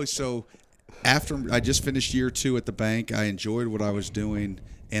 No, so after I just finished year 2 at the bank, I enjoyed what I was doing,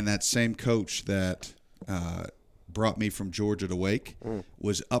 and that same coach that brought me from Georgia to Wake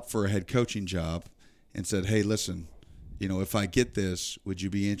was up for a head coaching job and said, hey, listen, if I get this, would you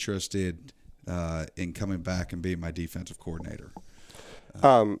be interested in coming back and being my defensive coordinator?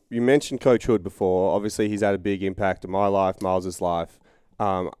 You mentioned Coach Hood before. Obviously, he's had a big impact on my life, Miles's life.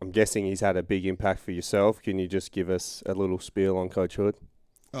 I'm guessing he's had a big impact for yourself. Can you just give us a little spiel on Coach Hood?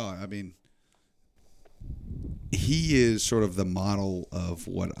 Oh, I mean, he is sort of the model of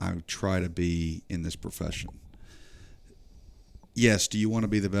what I try to be in this profession. Yes, do you want to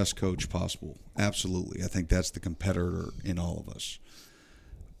be the best coach possible? Absolutely. I think that's the competitor in all of us.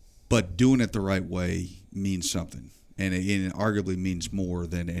 But doing it the right way means something, and it arguably means more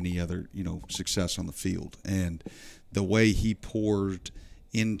than any other, success on the field. And the way he poured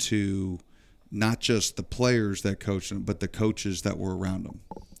into not just the players that coached him, but the coaches that were around him.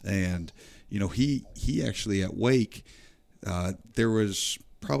 And he actually at Wake, there was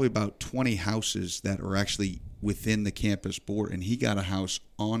probably about 20 houses that are actually within the campus board, and he got a house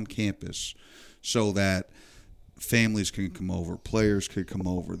on campus so that families could come over, players could come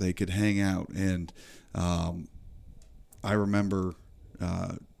over, they could hang out. And I remember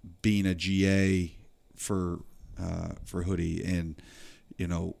being a GA for Hoodie, and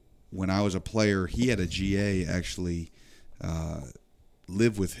when I was a player, he had a GA actually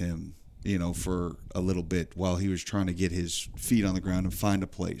live with him, for a little bit while he was trying to get his feet on the ground and find a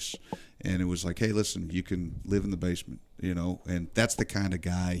place. And it was like, hey, listen, you can live in the basement, and that's the kind of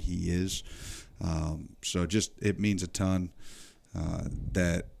guy he is. So just it means a ton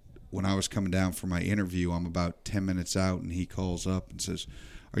that when I was coming down for my interview, I'm about 10 minutes out, and he calls up and says,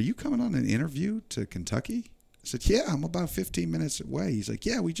 are you coming on an interview to Kentucky? I said, yeah, I'm about 15 minutes away. He's like,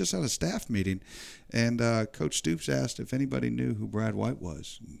 yeah, we just had a staff meeting, and Coach Stoops asked if anybody knew who Brad White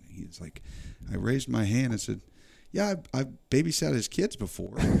was. And he's like, I raised my hand and said, yeah, I've babysat his kids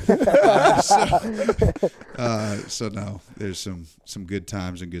before. So no, there's some good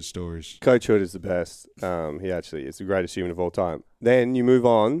times and good stories. Coach Hood is the best. He actually is the greatest human of all time. Then you move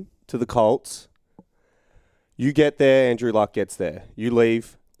on to the Colts. You get there, Andrew Luck gets there. You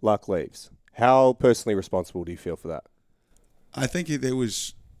leave, Luck leaves. How personally responsible do you feel for that? I think it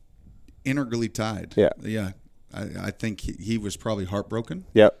was integrally tied. Yeah. I think he was probably heartbroken.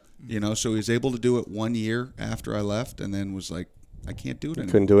 Yep. So he was able to do it 1 year after I left, and then was like, I can't do it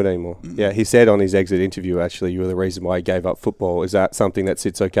anymore. Couldn't do it anymore. Mm-hmm. Yeah, he said on his exit interview, actually, you were the reason why he gave up football. Is that something that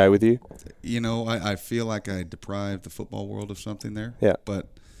sits okay with you? I feel like I deprived the football world of something there. Yeah. But,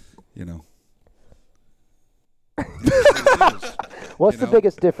 What's the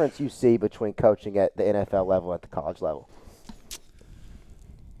biggest difference you see between coaching at the NFL level and at the college level?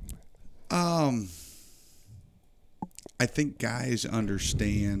 I think guys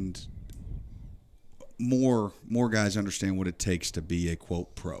understand more guys understand what it takes to be a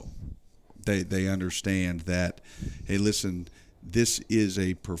quote pro. They understand that, hey, listen, this is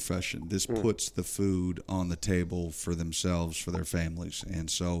a profession. This puts the food on the table for themselves, for their families. And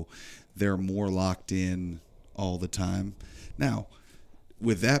so they're more locked in all the time. Now,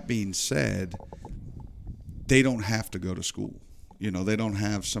 with that being said, they don't have to go to school. They don't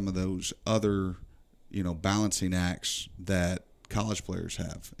have some of those other balancing acts that college players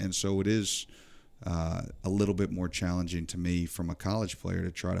have. And so it is a little bit more challenging to me from a college player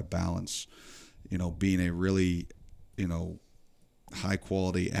to try to balance, being a really, high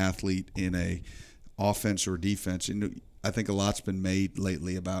quality athlete in a offense or defense. I think a lot's been made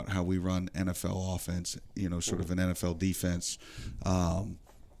lately about how we run NFL offense, sort of an NFL defense.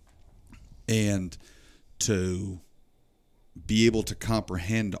 And to be able to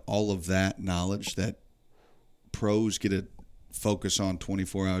comprehend all of that knowledge that pros get to focus on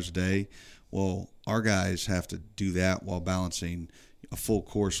 24 hours a day. Well, our guys have to do that while balancing, a full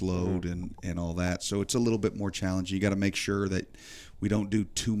course load and all that. So it's a little bit more challenging. You got to make sure that we don't do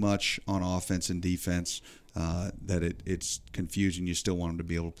too much on offense and defense, that it's confusing. You still want them to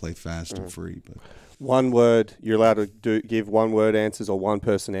be able to play fast and free. But one word, you're allowed to give one word answers or one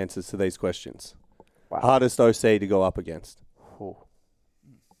person answers to these questions. Wow. Hardest OC to go up against. Ooh.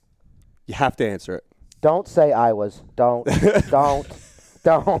 You have to answer it. Don't say I was. Don't.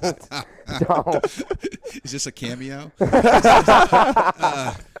 Don't. is this a cameo?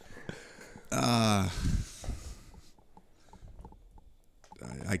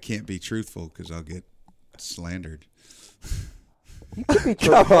 I can't be truthful because I'll get slandered. You could be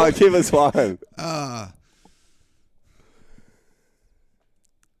truthful. Come on, give us one. All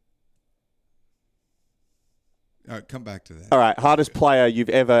right, come back to that. All right, hardest player you've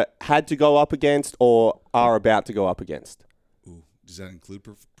ever had to go up against or are about to go up against? Ooh, does that include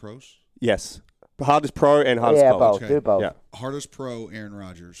pros? Yes. Hardest pro and hardest college. Both. Do both. Yeah. Hardest pro, Aaron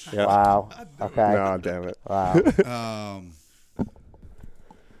Rodgers. Yeah. Wow. Okay. No, damn it. Wow.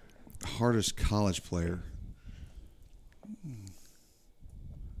 Hardest college player.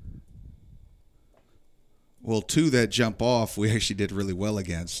 Well, two that jump off, we actually did really well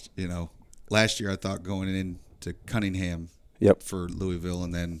against. Last year I thought going into Cunningham for Louisville,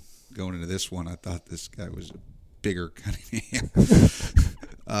 and then going into this one, I thought this guy was a bigger Cunningham.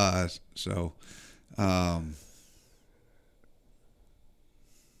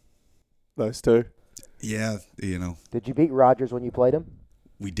 Those two. Yeah, Did you beat Rodgers when you played him?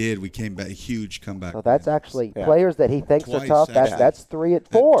 we did. We came back, huge comeback. So that's actually players that he thinks Twice, are tough. actually. That's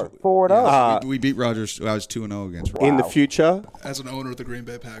 4-4-0. Yeah, we beat Rodgers. I was 2-0 against Rodgers. In the future, As an owner of the Green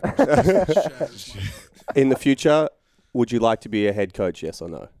Bay Packers. in the future, would you like to be a head coach? Yes or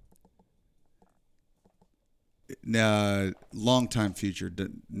no? Long-time future.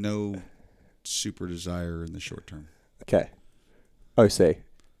 No super desire in the short term. Okay. OC.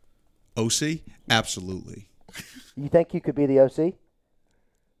 OC? Absolutely. You think you could be the OC?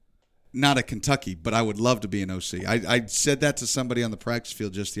 Not at Kentucky, but I would love to be an OC. I said that to somebody on the practice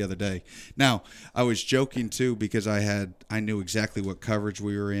field just the other day. Now, I was joking too because I knew exactly what coverage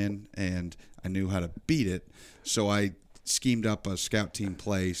we were in and I knew how to beat it. So I schemed up a scout team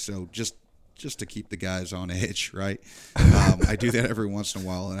play. So just to keep the guys on edge, right? I do that every once in a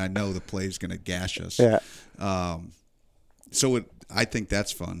while, and I know the play is going to gash us. Yeah. I think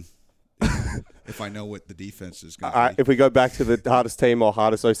that's fun. If I know what the defense is going to be. If we go back to the hardest team or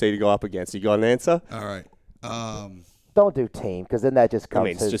hardest OC to go up against, you got an answer? All right. Don't do team because then that just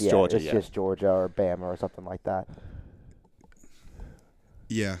comes it's just Georgia. It's just Georgia or Bama or something like that.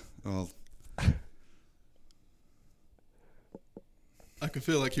 Yeah. Well, I can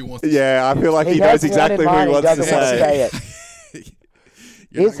feel like he wants to Yeah, I feel like he knows exactly who he wants to say.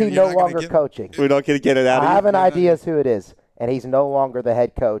 Is he no longer coaching? We're not going to get it out I of have you. an idea as who it is, and he's no longer the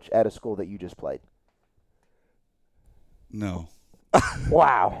head coach at a school that you just played. no.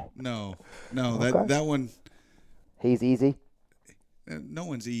 Wow. No. Okay. That one. He's easy. No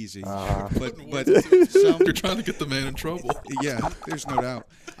one's easy, Uh-huh. but some. You're trying to get the man in trouble. Yeah, there's no doubt.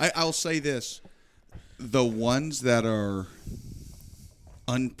 I'll say this: the ones that are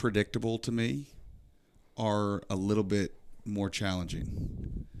unpredictable to me are a little bit more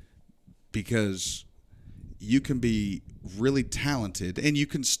challenging because you can be really talented and you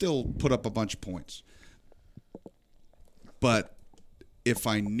can still put up a bunch of points. But if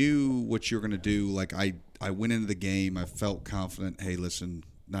I knew what you're going to do, like I went into the game, I felt confident, hey, listen,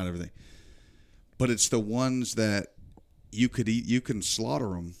 not everything. But it's the ones that you can slaughter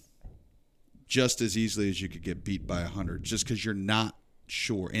them just as easily as you could get beat by 100 just because you're not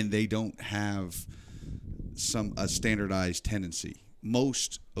sure and they don't have a standardized tendency.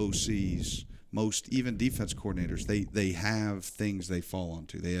 Most OCs, most even defense coordinators, they have things they fall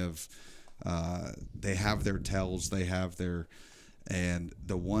onto. They have their tells, and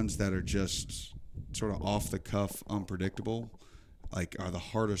the ones that are just sort of off the cuff, unpredictable, like are the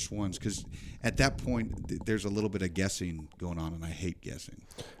hardest ones because at that point there's a little bit of guessing going on, and I hate guessing.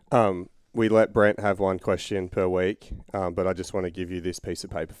 We let Brent have one question per week, but I just want to give you this piece of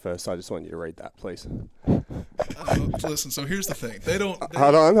paper first. I just want you to read that, please. Listen, so here's the thing. They don't.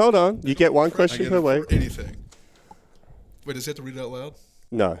 Hold on. You get one question per week. Anything. Wait, does he have to read it out loud?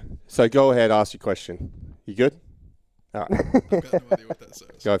 No. So go ahead, ask your question. You good? All right. I've got no idea what that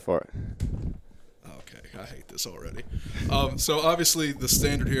says. Go for it. Okay, I hate this already. So obviously the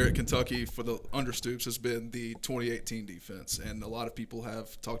standard here at Kentucky for the understoops has been the 2018 defense, and a lot of people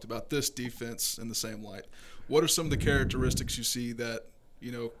have talked about this defense in the same light. What are some of the characteristics you see that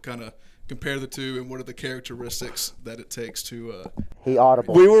kind of compare the two, and what are the characteristics that it takes to He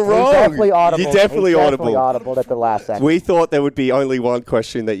audible. We were wrong. He definitely audible. You definitely audible. Audible at the last second. We thought there would be only one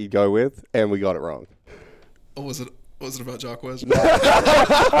question that you'd go with, and we got it wrong. Oh, was it about Jacquez?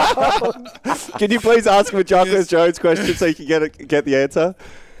 Can you please ask him a Jacquez Jones question so you can get the answer?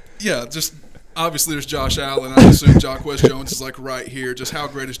 Yeah, just obviously there's Josh Allen. I assume Jacquez Jones is like right here. Just how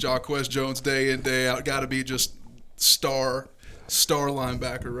great is Jacquez Jones day in, day out? Got to be just star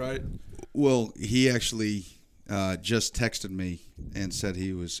linebacker, right? Well, he actually just texted me and said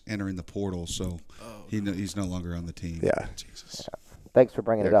he was entering the portal, so he's no longer on the team. Yeah. Jesus. Yeah. Thanks for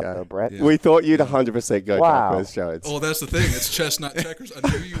bringing it up, though, Brett. Yeah. We thought you'd 100% go Jacquez Jones. Well, that's the thing. It's chestnut checkers. I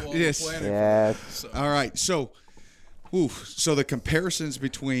knew you all were planning. Yes. So. All right, so the comparisons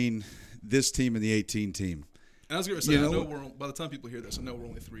between this team and the 18 team. And I was going to say, I know by the time people hear this, I know we're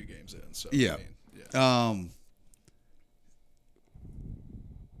only 3 games in. So yeah.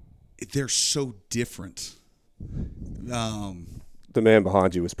 They're so different. The man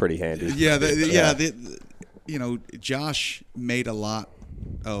behind you was pretty handy. Yeah, Josh made a lot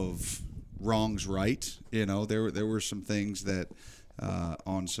of wrongs right. There were some things that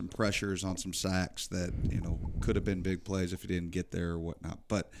on some pressures, on some sacks that could have been big plays if he didn't get there or whatnot.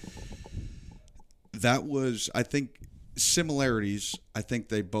 But that was, I think, similarities. I think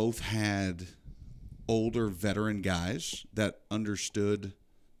they both had older veteran guys that understood,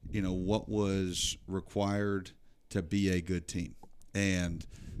 what was required to be a good team, and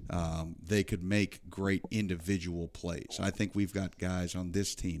they could make great individual plays. I think we've got guys on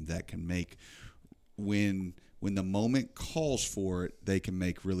this team that can make, when the moment calls for it, they can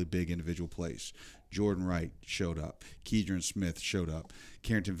make really big individual plays. Jordan Wright showed up. Keidron Smith showed up.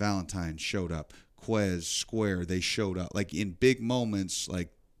 Carrington Valentine showed up. Quez, Square, they showed up. Like in big moments, like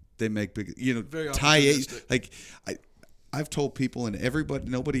they make big, Very Ty, like I've told people and everybody,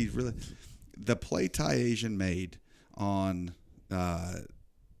 nobody really, the play Ty Asian made on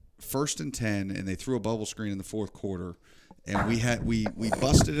 1st and 10, and they threw a bubble screen in the 4th quarter, and we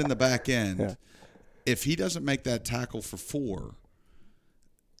busted in the back end. Yeah. If he doesn't make that tackle for 4,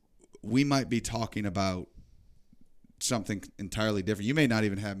 we might be talking about something entirely different. You may not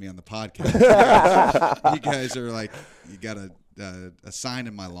even have me on the podcast. You guys are like, you got a sign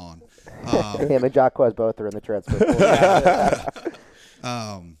in my lawn. Him and Jacquez both are in the transfer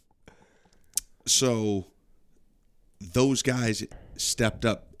portal. So those guys stepped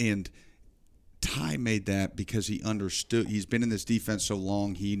up, and Ty made that because he understood. He's been in this defense so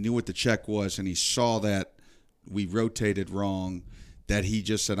long. He knew what the check was, and he saw that we rotated wrong, that he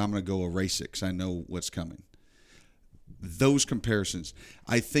just said, I'm going to go erase it because I know what's coming. Those comparisons.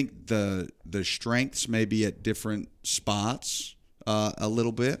 I think the strengths may be at different spots a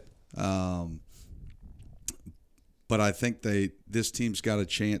little bit. But I think this team's got a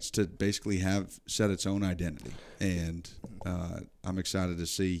chance to basically set its own identity. And I'm excited to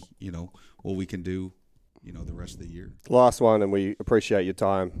see, what we can do, the rest of the year. Last one, and we appreciate your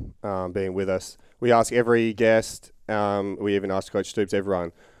time being with us. We ask every guest, we even ask Coach Stoops,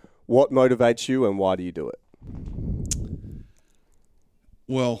 everyone, what motivates you and why do you do it?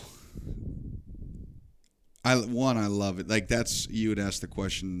 Well, I love it. Like you had asked the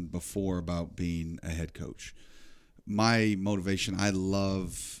question before about being a head coach. My motivation, I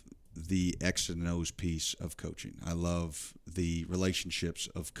love the X and O's piece of coaching. I love the relationships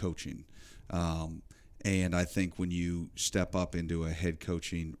of coaching. And I think when you step up into a head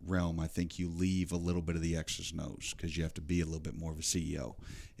coaching realm, I think you leave a little bit of the X's and O's because you have to be a little bit more of a CEO.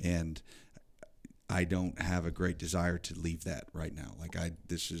 And I don't have a great desire to leave that right now.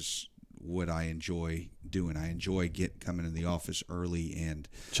 This is what I enjoy doing. I enjoy coming in the office early and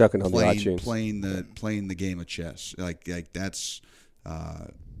chucking on the iTunes, playing the game of chess. Like that's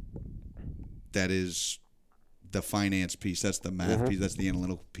that is the finance piece. That's the math piece. That's the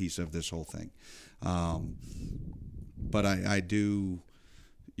analytical piece of this whole thing. But I do,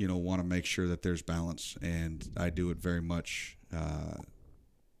 want to make sure that there's balance, and I do it very much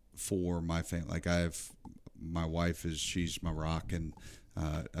for my family. Like my wife she's my rock, and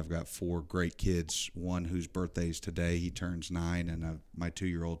I've got 4 great kids. One whose birthday is today, he turns 9, and my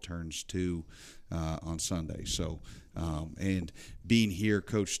 2-year-old turns 2 on Sunday. So, and being here,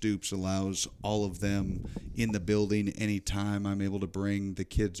 Coach Stoops allows all of them in the building anytime. I'm able to bring the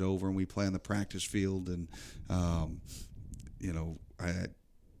kids over, and we play on the practice field. And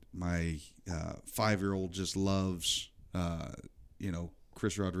my 5-year-old just loves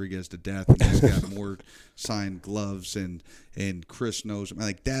Chris Rodriguez to death, and he's got more signed gloves, and Chris knows.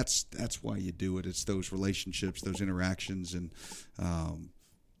 Like that's why you do it. It's those relationships, those interactions, and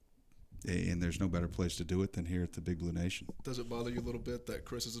and there's no better place to do it than here at the Big Blue Nation. Does it bother you a little bit that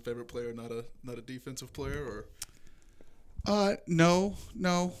Chris is his favorite player, not a defensive player, or? No,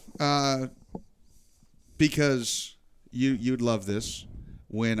 because you'd love this.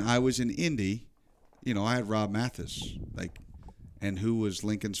 When I was in Indy, I had Rob Mathis, and who was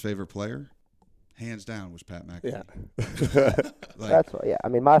Lincoln's favorite player? Hands down was Pat McAfee. Yeah. That's what. Yeah. I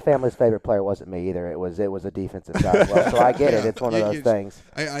mean, my family's favorite player wasn't me either. It was a defensive guy as well. So I get it. It's one of those things.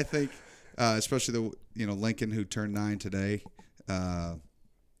 I think, especially Lincoln, who turned 9 today,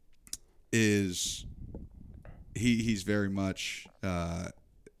 is he's very much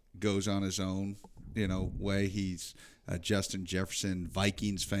goes on his own way. He's a Justin Jefferson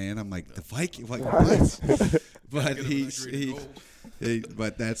Vikings fan. I'm like, the Vikings, like what? But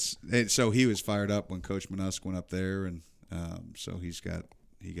so he was fired up when Coach Manusk went up there, and so he got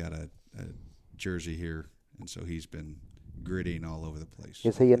a jersey here, and so he's been gritting all over the place.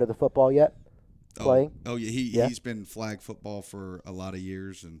 Is he into the football yet? Playing? Oh yeah, he's been flag football for a lot of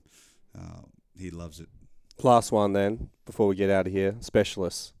years, and he loves it. Last one then, before we get out of here.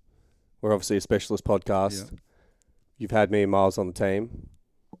 Specialists. We're obviously a specialist podcast. Yeah. You've had me and Miles on the team.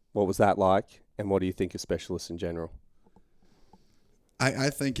 What was that like, and what do you think of specialists in general?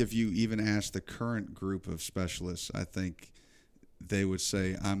 I think if you even ask the current group of specialists, I think they would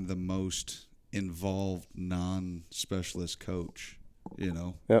say I'm the most involved non-specialist coach.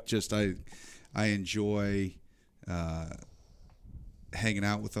 Yep. Just I enjoy hanging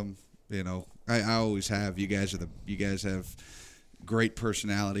out with them. I always have. You guys have great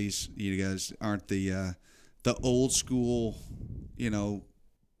personalities. You guys aren't the old school,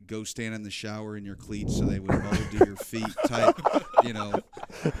 go stand in the shower in your cleats so they would mold to your feet type,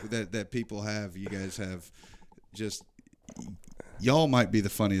 that people have. You guys have y'all might be the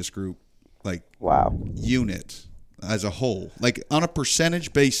funniest group, unit as a whole. Like on a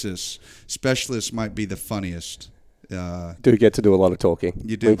percentage basis, specialists might be the funniest. Do get to do a lot of talking.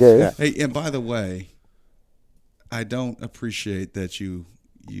 You do. We do. Yeah. Hey, and by the way, I don't appreciate that you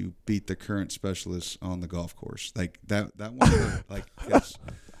beat the current specialists on the golf course. Like that one hurt.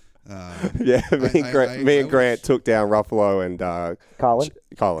 Me and Grant took down Ruffalo and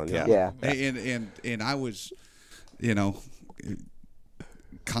Colin, yeah. Yeah. And I was,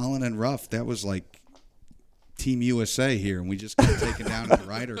 Colin and Ruff, that was like Team USA here, and we just got taken down in the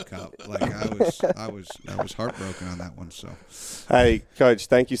Ryder Cup. Like I was heartbroken on that one. So, hey, Coach,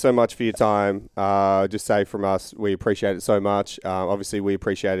 thank you so much for your time. Just say from us, we appreciate it so much. Obviously, we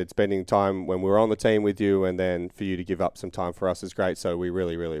appreciated spending time when we were on the team with you, and then for you to give up some time for us is great. So we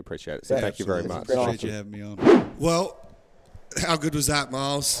really, really appreciate it. So thank you very much. Appreciate you having me on. Well, how good was that,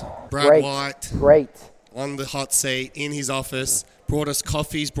 Miles? Brad White. Great. On the hot seat in his office. Brought us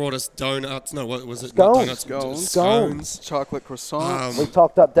coffees, brought us donuts. No, what was it? Scones. Chocolate croissants. We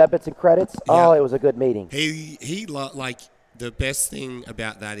talked up debits and credits. Yeah. Oh, it was a good meeting. He like the best thing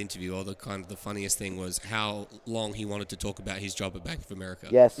about that interview, or the funniest thing, was how long he wanted to talk about his job at Bank of America.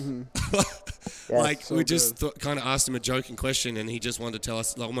 Yes. Mm-hmm. Like so we just kind of asked him a joking question, and he just wanted to tell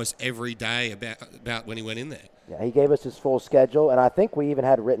us almost every day about when he went in there. Yeah, he gave us his full schedule, and I think we even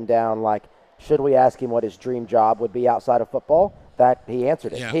had written down should we ask him what his dream job would be outside of football? That he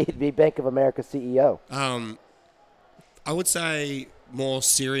answered it. Yeah. He'd be Bank of America CEO. I would say more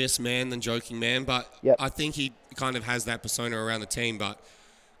serious man than joking man, but I think he kind of has that persona around the team. But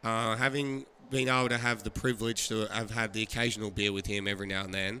having been able to have the privilege to have had the occasional beer with him every now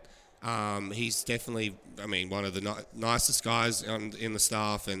and then, he's definitely, one of the nicest guys in the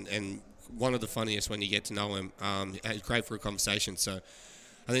staff, and one of the funniest when you get to know him. Great for a conversation. So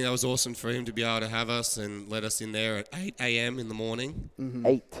I think that was awesome for him to be able to have us and let us in there at 8 a.m. in the morning. Mm-hmm.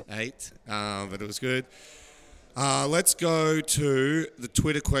 8. But it was good. Let's go to the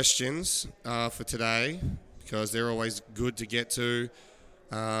Twitter questions for today, because they're always good to get to.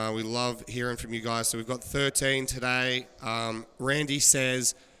 We love hearing from you guys. So we've got 13 today. Randy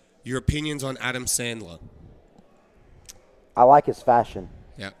says, your opinions on Adam Sandler? I like his fashion.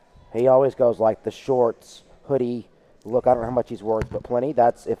 Yeah. He always goes like the shorts, hoodie. Look, I don't know how much he's worth, but plenty.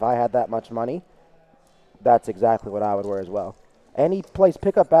 If I had that much money, that's exactly what I would wear as well. And he plays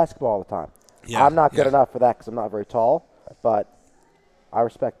pickup basketball all the time. Yeah, I'm not good enough for that because I'm not very tall, but I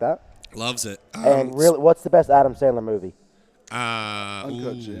respect that. Loves it. And really, what's the best Adam Sandler movie?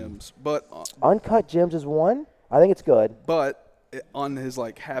 Uncut Gems. But Uncut Gems is one. I think it's good. But on his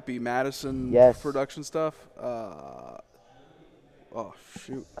Happy Madison production stuff, oh,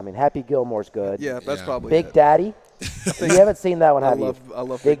 shoot. Happy Gilmore's good. Yeah, that's probably Big Daddy. You haven't seen that one, have you? I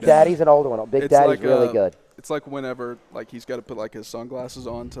love Big Daddy's an older one. Big Daddy's really good. It's like whenever he's got to put his sunglasses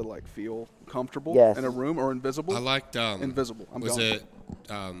on to feel comfortable Yes. in a room, or invisible. I liked Invisible. Was it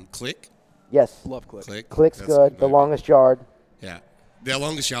Click? Yes. Love Click. Click's That's good. a The movie. longest yard. Yeah. Their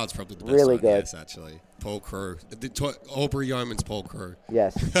longest yard's probably the best Really one. good. Yes, actually. Paul Crew. Aubrey Yeoman's Paul Crew.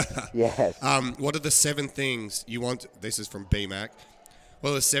 Yes. Yes. What are the 7 things you want? This is from BMAC. What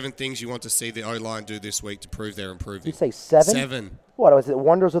are the 7 things you want to see the O-line do this week to prove they're improving? You say 7? 7. What was it?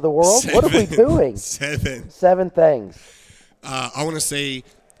 Wonders of the world? What are we doing? 7. 7 things. I want to see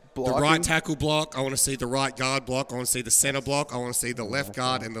Blocking. the right tackle block. I want to see the right guard block. I want to see the center block. I want to see the left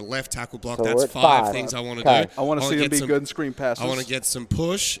guard and the left tackle block. So we're That's at 5 5. things I want to Okay. do. I want to see him get be some- good in screen passes. I want to get some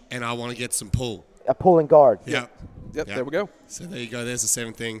push and I want to get some pull. A pulling guard. Yep. Yep, there we go. So there you go. There's the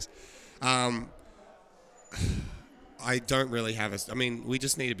 7 things. I don't really have I mean, we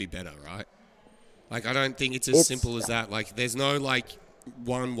just need to be better, right? I don't think it's as simple as that. There's no,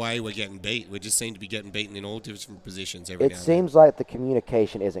 one way we're getting beat. We just seem to be getting beaten in all different positions every now It and seems like the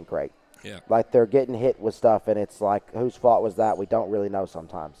communication isn't great. then. Yeah. They're getting hit with stuff, and it's whose fault was that? We don't really know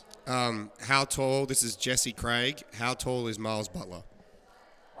sometimes. How tall? This is Jesse Craig. How tall is Miles Butler?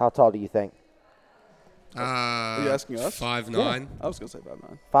 How tall do you think? Are you asking us? 5'9". I was going to say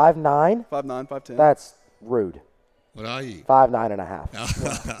 5'9". 5'9"? 5'9", 5'10". That's rude. What are you? 5'9" and a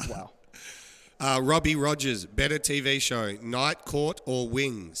half. Wow. Robbie Rogers. Better TV show, Night Court or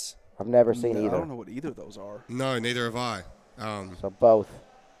Wings? I've never seen I either. don't know what either of those are. No, neither have I. So both.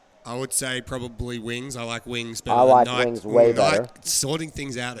 I would say probably Wings. I like Wings better I than like Night. Wings way better. Sorting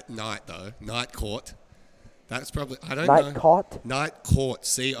things out at night, though. Night Court. That's probably, I don't Night know. caught? Night Court.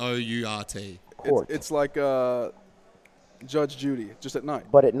 C-O-U-R-T. Court. It's like Judge Judy, just at night.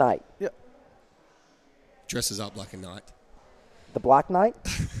 But at night. Yeah. Dresses up like a knight. The Black Knight?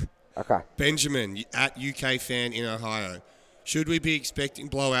 Okay. Benjamin, at UK fan in Ohio. Should we be expecting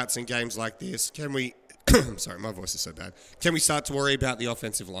blowouts in games like this? Can we... sorry, my voice is so bad. Can we start to worry about the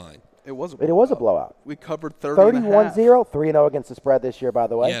offensive line? It was a blowout. We covered 30 and a half. 31-0, 3-0 against the spread this year, by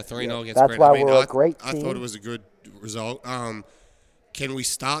the way. Yeah, 3-0 against That's spread. why we're a great I team. thought it was a good result. Can we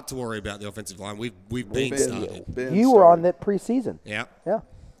start to worry about the offensive line? We've been started. You were on that preseason. Yeah. Yeah.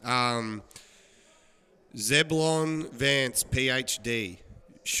 Zebulon Vance, PhD.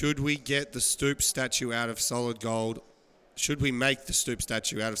 Should we get the Stoop statue out of solid gold? Should we make the Stoop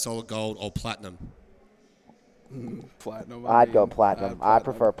statue out of solid gold or platinum? Platinum. I'd go platinum. I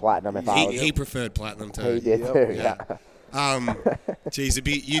prefer platinum if I was. He preferred platinum too. He did too, yeah. Geez,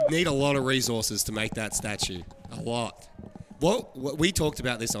 you'd need a lot of resources to make that statue. A lot. What we talked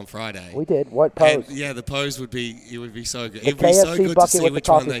about this on Friday. We did. What pose? And, the pose would be so good. The It'd be so KFC good to bucket see with the which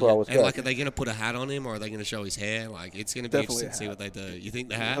one coffee they swirl was and good. are they going to put a hat on him or are they going to show his hair? It's going to be Definitely interesting to see what they do. You think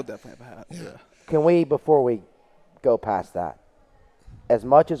the He'll hat? definitely have a hat. Yeah. Can we, before we go past that, as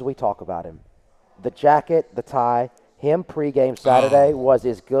much as we talk about him, the jacket, the tie, him pregame Saturday was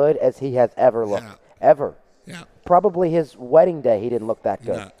as good as he has ever looked. Yeah. Ever. Yeah. Probably his wedding day, he didn't look that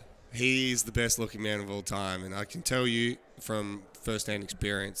good. No, he's the best looking man of all time, and I can tell you from first-hand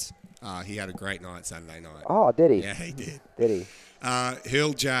experience, he had a great night Saturday night. Oh, did he? Yeah, he did. Did he?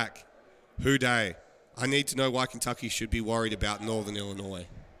 Hill Jack, who day? I need to know why Kentucky should be worried about Northern Illinois.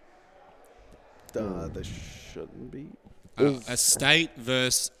 They shouldn't be. A state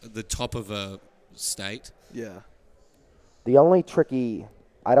versus the top of a state. Yeah. The only tricky,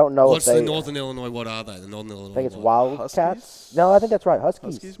 I don't know What's if they. the Northern Illinois? What are they? The Northern Illinois. I think it's what? Wildcats. Huskies? No, I think that's right.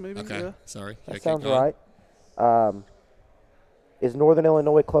 Huskies. Huskies, maybe? Okay, Yeah. sorry. That Okay, sounds go on. right. Is Northern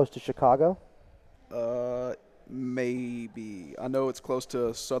Illinois close to Chicago? Maybe. I know it's close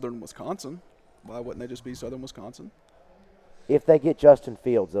to southern Wisconsin. Why wouldn't they just be southern Wisconsin? If they get Justin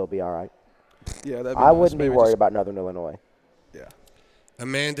Fields, they'll be all right. Yeah, that'd be I nice. wouldn't be Maybe worried just- about Northern Illinois. Yeah.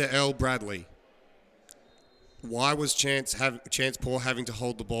 Amanda L. Bradley. Why was Chance Paul having to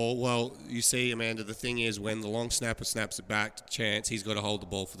hold the ball? Well, you see, Amanda, the thing is when the long snapper snaps it back to Chance, he's got to hold the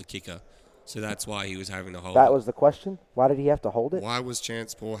ball for the kicker. So that's why he was having to hold it. That was the question? Why did he have to hold it? Why was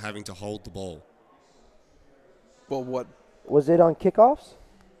Chance Paul having to hold the ball? Well, what? Was it on kickoffs?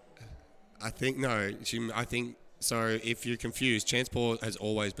 I think no. I think so. If you're confused, Chance Paul has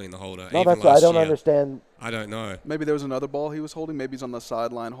always been the holder. No, even that's what I last don't year. understand. I don't know. Maybe there was another ball he was holding. Maybe he's on the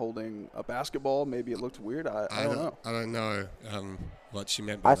sideline holding a basketball. Maybe it looked weird. I don't know. I don't know what she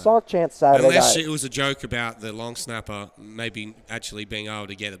meant by I that. saw Chance Saturday Unless night. it was a joke about the long snapper maybe actually being able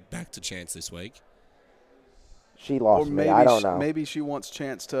to get it back to Chance this week. She Or lost me. maybe I don't know. Maybe she wants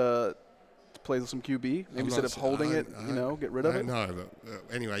Chance to play some QB. Maybe I'm instead not of holding it, get rid of it. No, but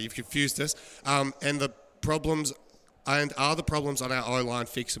anyway, you've confused us. And the problems, and are the problems on our O-line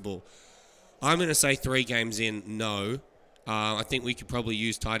fixable? I'm going to say 3 games in, no. I think we could probably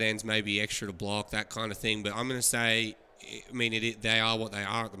use tight ends maybe extra to block, that kind of thing. But I'm going to say, they are what they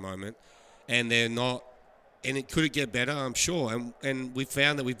are at the moment. And they're not, and could it get better? I'm sure. And we've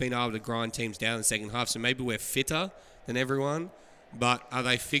found that we've been able to grind teams down in the second half. So maybe we're fitter than everyone. But are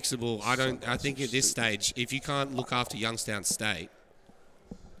they fixable? I think at this stage, if you can't look after Youngstown State.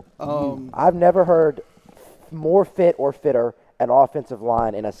 I've never heard more fit or fitter an offensive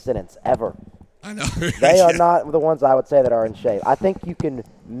line in a sentence ever. I know. They are not the ones I would say that are in shape. I think you can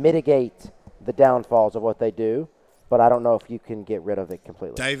mitigate the downfalls of what they do, but I don't know if you can get rid of it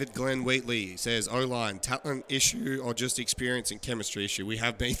completely. David Glenn Wheatley says, O-line, talent issue or just experience and chemistry issue? We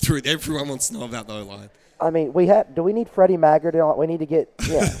have been through it. Everyone wants to know about the O-line. I mean, do we need Freddie Maggard on? We need to get,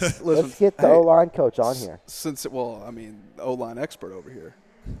 let's get the O-line coach on here. O-line expert over here.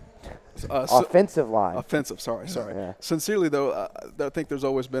 Offensive line. Offensive, sorry. Yeah. Sincerely, though, I think there's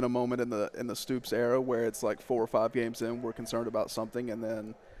always been a moment in the Stoops era where it's like 4 or 5 games in, we're concerned about something, and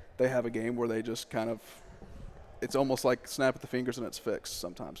then they have a game where they just kind of – it's almost like snap at the fingers and it's fixed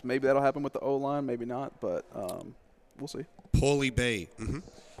sometimes. Maybe that'll happen with the O-line, maybe not, but we'll see. Paulie B.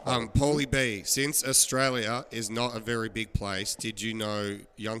 Paulie B, since Australia is not a very big place, did you know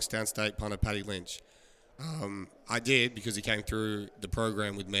Youngstown State punter Paddy Lynch? I did, because he came through the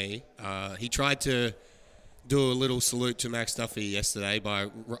program with me. He tried to do a little salute to Max Duffy yesterday by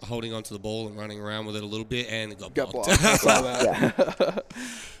holding onto the ball and running around with it a little bit, and it got blocked. I saw that.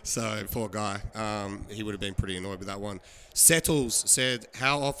 So, poor guy. He would have been pretty annoyed with that one. Settles said,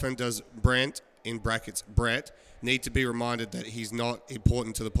 how often does Brent, in brackets Brett, need to be reminded that he's not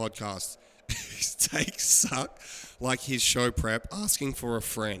important to the podcast? His takes suck, like his show prep, asking for a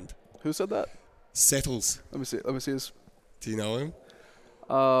friend. Who said that? Settles. Let me see his. Do you know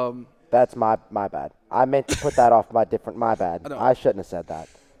him? That's my bad. I meant to put that off my bad. I shouldn't have said that.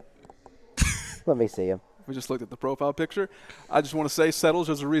 Let me see him. We just looked at the profile picture. I just want to say, Settles,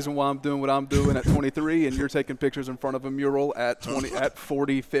 there's a reason why I'm doing what I'm doing at 23, and you're taking pictures in front of a mural at 20, at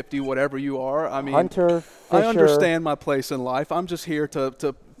 40, 50, whatever you are. I mean, Hunter, Fisher. I understand my place in life. I'm just here to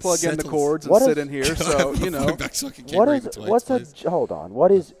plug in the cords and sit in here. So, you know. Hold on.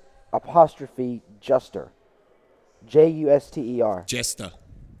 What is apostrophe Juster? Juster. Jester.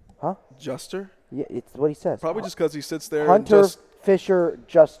 Huh? Juster? Yeah, it's what he says. Probably just because he sits there Hunter, and just Fisher,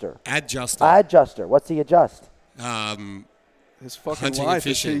 Juster. Adjuster. Adjuster. What's he adjust? His fucking hunting wife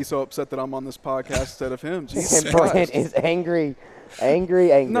and is he's so upset that I'm on this podcast instead of him. Jesus And Brian Christ. is angry.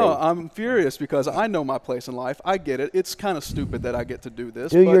 No, I'm furious because I know my place in life. I get it. It's kind of stupid that I get to do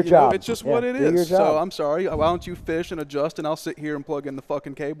this. Do your job. It's just Yeah, what it do your is. So job. I'm sorry. Why don't you fish and adjust, and I'll sit here and plug in the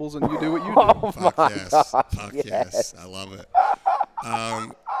fucking cables, and you do what you do. Oh Fuck my yes. God. Fuck yes. I love it.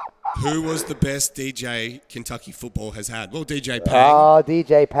 Who was the best DJ Kentucky football has had? Well, DJ Pang. Oh,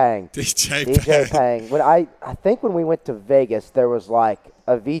 DJ Pang. DJ Pang. When I think when we went to Vegas, there was like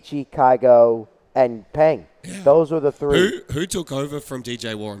Avicii, Kygo, and Pang. Yeah. Those were the three. Who took over from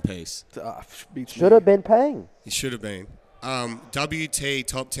DJ War and Peace? Should have been Pang. He should have been. WT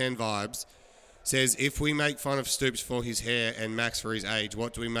Top 10 Vibes says, if we make fun of Stoops for his hair and Max for his age,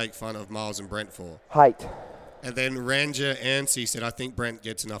 what do we make fun of Miles and Brent for? Height. And then Ranger Ansi said, I think Brent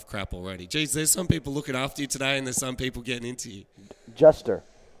gets enough crap already. Geez, there's some people looking after you today, and there's some people getting into you. Juster.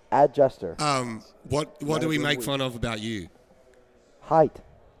 Adjuster. What do we make fun of about you? Height.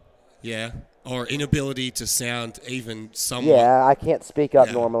 Yeah. Or inability to sound even somewhat. Yeah, I can't speak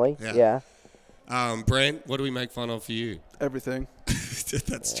up normally. Yeah. Brent, what do we make fun of for you? Everything.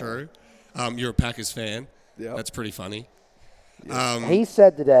 That's true. You're a Packers fan. Yeah. That's pretty funny. He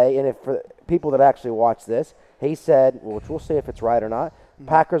said today, and if for people that actually watch this, he said, which we'll see if it's right or not,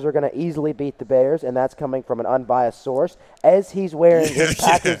 Packers are going to easily beat the Bears, and that's coming from an unbiased source, as he's wearing his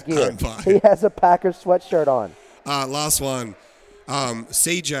Packers gear. Unbiased. He has a Packers sweatshirt on. Last one.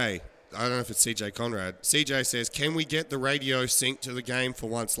 CJ. I don't know if it's CJ Conrad. CJ says, can we get the radio synced to the game for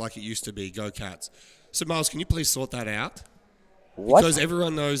once like it used to be? Go Cats. So, Miles, can you please sort that out? What? Because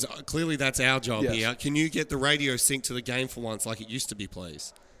everyone knows clearly that's our job Yes. here. Can you get the radio synced to the game for once like it used to be,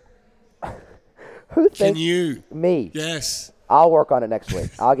 please? Who thinks? Can you? Me. Yes. I'll work on it next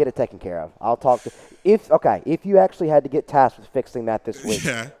week. I'll get it taken care of. I'll talk to if you actually had to get tasked with fixing that this week,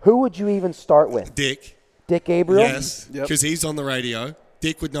 who would you even start with? Dick. Dick Gabriel? Yes, because he's on the radio.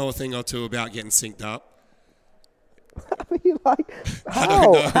 Dick would know a thing or two about getting synced up. I mean, like, I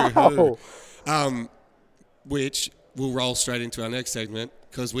don't know how? who. Which we'll roll straight into our next segment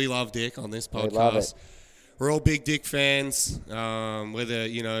because we love Dick on this podcast. We love it. We're all big Dick fans.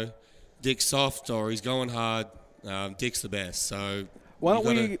 Whether Dick's soft or he's going hard, Dick's the best. So why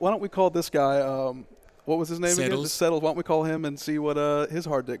don't we call this guy? What was his name again? Settles. Just Settles. Why don't we call him and see what his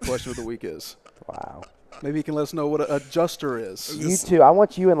hard dick question of the week is? Wow. Maybe you can let us know what an adjuster is. You two, I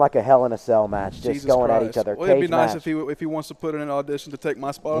want you in like a Hell in a Cell match, just Jesus going Christ. at each other. Well, it'd be Cage nice match. if he wants to put in an audition to take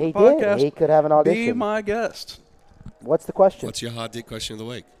my spot on He the podcast. did. He could have an audition. Be my guest. What's the question? What's your hard dick question of the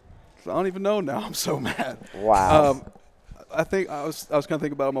week? I don't even know now. I'm so mad. Wow. I think I was kind of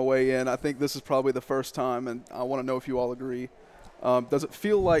thinking about it on my way in. I think this is probably the first time, and I want to know if you all agree. Does it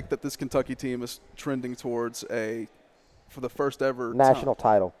feel like that this Kentucky team is trending towards for the first ever National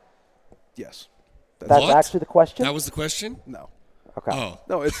title. Yes. That's What? actually the question? That was the question? No. Okay. Oh.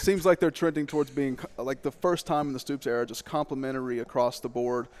 No, it seems like they're trending towards being like the first time in the Stoops era, just complimentary across the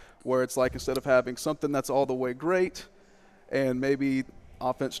board, where it's like instead of having something that's all the way great and maybe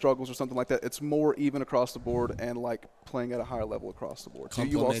offense struggles or something like that, it's more even across the board and like playing at a higher level across the board. Do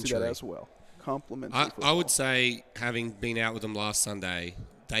you all see that as well? Complimentary. I would say, having been out with them last Sunday,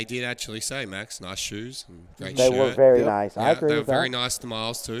 they did actually say, Max, nice shoes and great They shirt. were very Yep. nice. Yeah, I agree they were with very that. nice to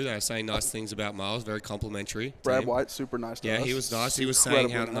Miles, too. They were saying nice things about Miles, very complimentary. Brad team. White, super nice to Yeah, us. he was nice. He was saying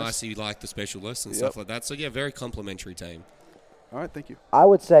how Incredibly nice he liked the specialists and Yep. stuff like that. So, yeah, very complimentary team. All right, thank you. I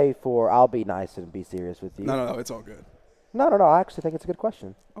would say I'll be nice and be serious with you. No, it's all good. No. I actually think it's a good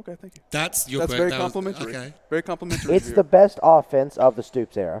question. Okay, thank you. That's your That's que- very that was- complimentary. Okay. Very complimentary. It's of you. the best offense of the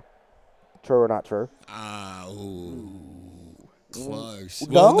Stoops era. True or not true? Close.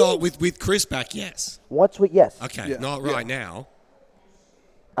 No? Well, not with Chris back, yes. Yes. Okay, Yeah. not right now.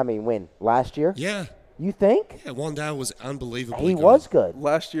 I mean, when? Last year? Yeah. You think? Yeah, Wandale was unbelievably He good. was good.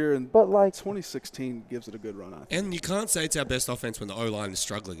 Last year in But, like- 2016 gives it a good run, I think. And you can't say it's our best offense when the O-line is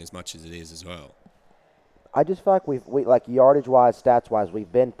struggling as much as it is as well. I just feel like we like yardage-wise, stats-wise,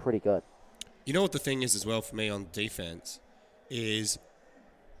 we've been pretty good. You know what the thing is as well for me on defense is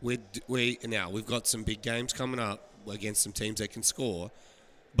we've got some big games coming up against some teams that can score,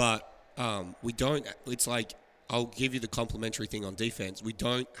 but we don't. It's like I'll give you the complimentary thing on defense. We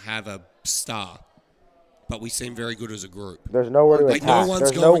don't have a star, but we seem very good as a group. There's nowhere to Like attack. no one's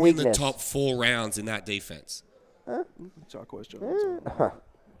There's no going in the weakness. top 4 rounds in that defense. Chalk West Jones.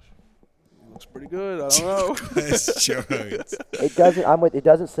 Looks pretty good. I don't know. It doesn't. It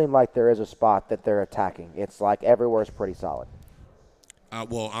doesn't seem like there is a spot that they're attacking. It's like everywhere is pretty solid.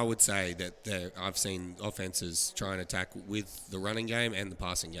 Well, I would say that I've seen offenses try and attack with the running game and the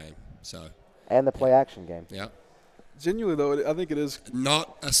passing game. So, And the play action game. yeah, Genuinely, though, I think it is.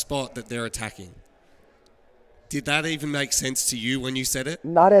 not a spot that they're attacking. Did that even make sense to you when you said it?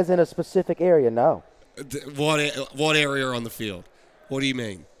 Not as in a specific area. No. What area on the field? What do you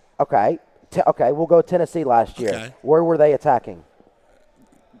mean? Okay. Okay. We'll go Tennessee last year. Okay. Where were they attacking?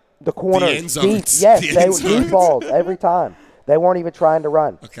 The corners. end zones. Deep. Yes. The They end were deep zones. balls every time. They weren't even trying to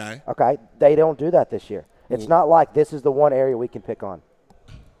run. Okay. Okay. They don't do that this year. It's not like this is the one area we can pick on.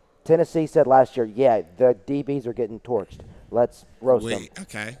 Tennessee said last year, yeah, the DBs are getting torched. Let's roast them.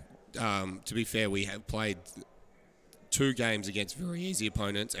 Okay. To be fair, we have played 2 games against very easy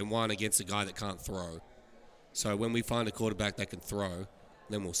opponents and 1 against a guy that can't throw. So when we find a quarterback that can throw,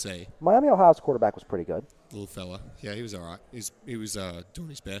 then we'll see. Miami, Ohio's quarterback was pretty good. Little fella. Yeah, he was all right. He was doing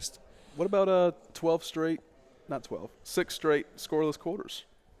his best. What about 12 straight? Not 12. 6 straight scoreless quarters.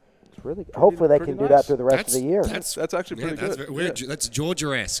 It's really good. Hopefully they pretty can do nice. that through the rest of the year. That's actually pretty that's good. very- That's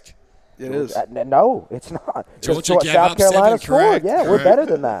Georgia-esque. It is. No, it's not. Georgia It's gave South up Carolina 7, scored. correct? Yeah, we're Correct. better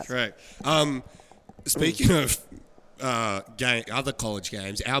than that. Correct. Speaking of other college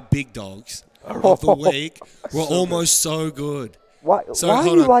games, our big dogs of the week were almost so good. Why So, are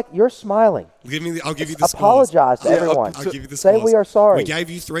hold you on. like, you're smiling? I'll give you the scores. Apologize to everyone. I'll give you the Say scores. we are sorry. We gave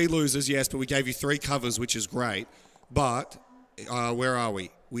you 3 losers, yes, but we gave you 3 covers, which is great. But where are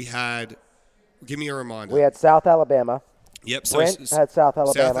we? We had. Give me a reminder. We had South Alabama. Yep. So Brent had South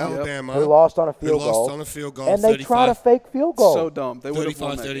Alabama, South Alabama, who lost on a field who goal. lost on a field goal. And they tried a 35 fake field goal. So dumb. They would have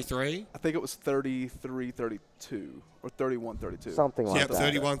won that game. 35-33. I think it was 33-32 or 31-32. Something like Yep,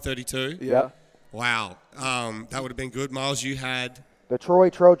 that. 31-32. Yeah. Yep. Wow. That would have been good. Miles, you had The Troy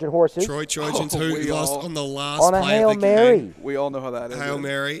Trojan horses Troy Trojans Oh, who we lost all- on the last on a play Hail of the Mary. game. We all know how that is. Hail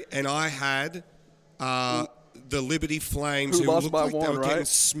Mary. And I had the Liberty Flames Who who lost looked by like they one, were getting right?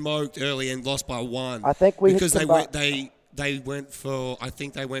 smoked early and lost by 1. I think we because hit they went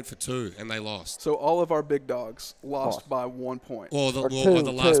for 2 and they lost. So all of our big dogs lost by 1 point. Or the Or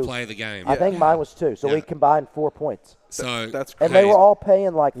last two. play of the game. I think mine was 2. So Yeah. we combined 4 points. So That's And crazy. they were all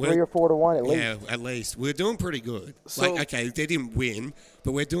paying like We're- 3 or 4 to 1 at least. Yeah, at least. We're doing pretty good. So- okay, they didn't win,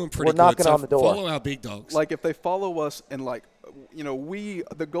 but we're doing pretty We're knocking good. So on the door. follow our big dogs. Like if they follow us and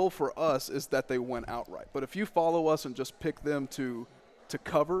the goal for us is that they win outright. But if you follow us and just pick them to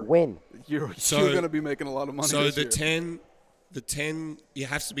cover, Win. you're So- going to be making a lot of money. So this the year. 10, you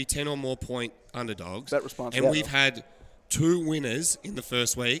have to be 10 or more point underdogs. Bet responsible. And Yeah. we've had 2 winners in the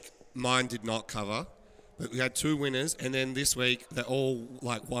first week. Mine did not cover. But we had 2 winners, and then this week they're all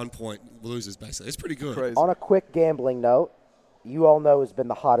like 1 point losers, basically. It's pretty good. Crazy. On a quick gambling note, you all know has been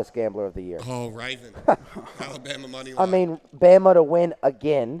the hottest gambler of the year. Oh, Raven. Alabama money line. I mean, Bama to win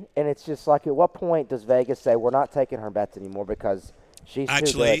again, and it's just like, at what point does Vegas say we're not taking her bets anymore because she's too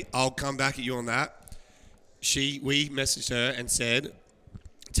Actually, good? I'll come back at you on that. We messaged her and said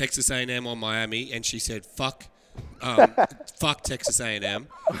Texas A&M on Miami, and she said fuck Texas A&M,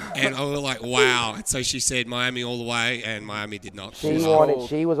 and I was like, wow. And so she said Miami all the way, and Miami did not. She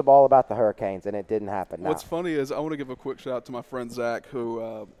was all about the Hurricanes, and it didn't happen. What's funny is I want to give a quick shout out to my friend Zach,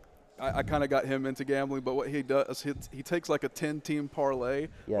 who I kind of got him into gambling. But what he does, he takes like a 10-team parlay.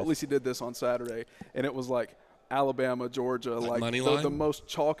 Yes. Or at least he did this on Saturday, and it was like Alabama, Georgia, like money the line? most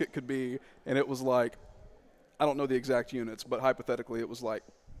chalk it could be, and it was like, I don't know the exact units, but hypothetically it was like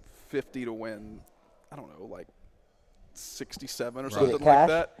 50 to win. I don't know, like 67 or something like cash?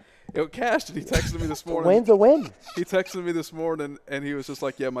 that. It cashed, and he texted me this morning. Win's a win. He texted me this morning, and he was just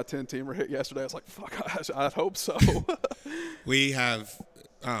like, yeah, my 10-teamer hit yesterday. I was like, fuck, I'd hope so. We have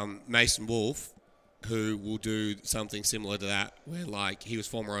Mason Wolf, who will do something similar to that, where like he was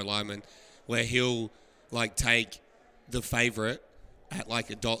former O-lineman, where he'll like take the favorite at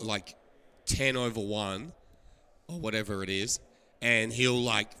like like 10 over 1 or whatever it is, and he'll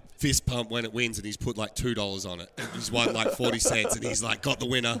like fist pump when it wins, and he's put like $2 on it, and he's won like 40 cents, and he's like got the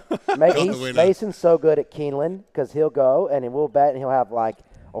winner. Mason's so good at Keeneland because he'll go and we'll bet, and he'll have like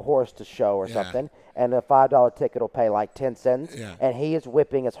a horse to show or something, and a $5 ticket will pay like 10 cents, and he is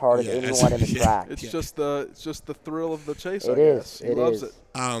whipping as hard as anyone in the track. It's just the thrill of the chase. It I is. guess. He loves it.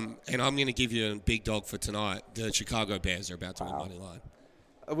 And I'm going to give you a big dog for tonight. The Chicago Bears are about to win money line.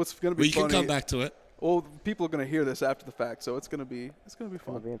 What's going to be funny? We can come back to it. Well, people are going to hear this after the fact, so it's going to be fun.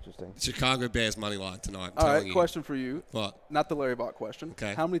 It'll be interesting. Chicago Bears money line tonight. All right, question for you. What? Not the Larry Bott question.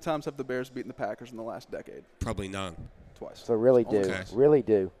 Okay. How many times have the Bears beaten the Packers in the last decade? Probably none. Twice. So really do. Okay. Really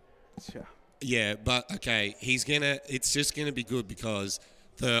do. Yeah. Yeah, but okay, it's just gonna be good because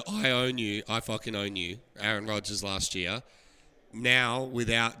I fucking own you, Aaron Rodgers last year. Now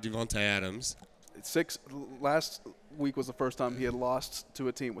without Devontae Adams, last week was the first time he had lost to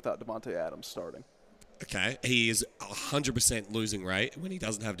a team without Devontae Adams starting. okay, he is 100% losing rate when he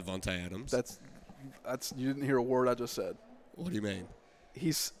doesn't have Devontae Adams. That's you didn't hear a word I just said. What do you mean?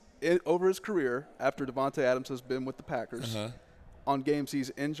 He's over his career after Devontae Adams has been with the Packers. On games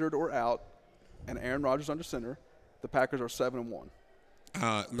he's injured or out, and Aaron Rodgers under center, the Packers are 7-1.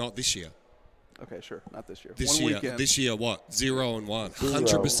 Not this year. Okay, sure, not this year. This year, what? 0-1.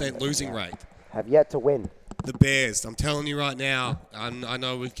 100% losing rate. Have yet to win. The Bears. I'm telling you right now. I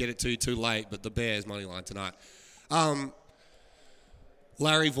know we get it to you too late, but the Bears money line tonight.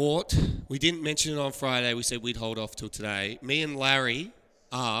 Larry Vaught. We didn't mention it on Friday. We said we'd hold off till today. Me and Larry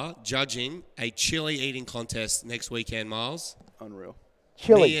are judging a chili eating contest next weekend, Miles. Unreal.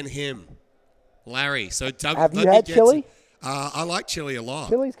 Chili. Me and him. Larry. So have you had chili? I like chili a lot.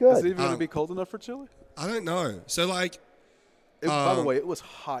 Chili's good. Is it even going to be cold enough for chili? I don't know. So like. By the way, it was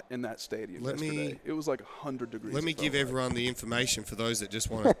hot in that stadium yesterday. It was like 100 degrees. Let me give everyone the information for those that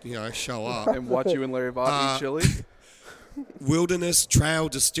just want to, show up and watch you and Larry Vaught eat chili. Wilderness Trail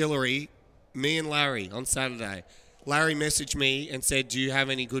Distillery. Me and Larry on Saturday. Larry messaged me and said, "Do you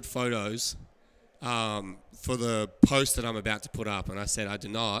have any good photos for the post that I'm about to put up?" And I said, "I do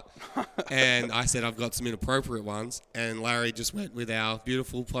not." And I said, "I've got some inappropriate ones." And Larry just went with our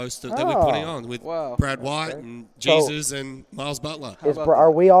beautiful post that we're putting on with Brad White and Jesus and Miles Butler.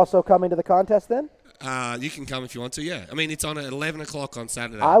 Are we also coming to the contest then? You can come if you want to, yeah. I mean, it's on at 11 o'clock on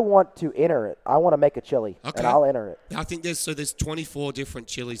Saturday. I want to enter it. I want to make a chili, and I'll enter it. I think there's 24 different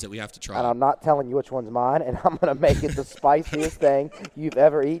chilies that we have to try. And I'm not telling you which one's mine, and I'm going to make it the spiciest thing you've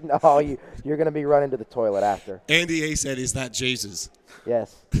ever eaten. Oh, you're going to be running to the toilet after. Andy E. said, "Is that Jesus?"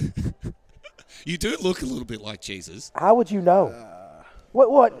 Yes. You do look a little bit like Jesus. How would you know?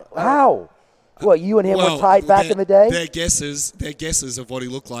 What? How? What, you and him were tight back in the day? They're guesses of what he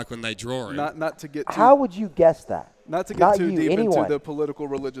looked like when they draw him. Not to get too, how would you guess that? Not to get too deep into the political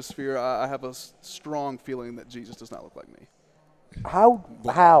religious sphere, I have a strong feeling that Jesus does not look like me.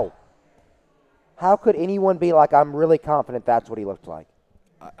 How? How could anyone be like, I'm really confident that's what he looked like?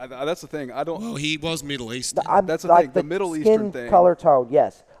 That's the thing. I don't. Well, he was Middle Eastern. That's the like thing. The Middle Eastern thing. Color tone,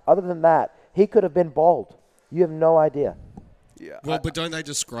 yes. Other than that, he could have been bald. You have no idea. Yeah. Well, but don't they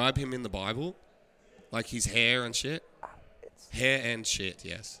describe him in the Bible? Like his hair and shit? Hair and shit,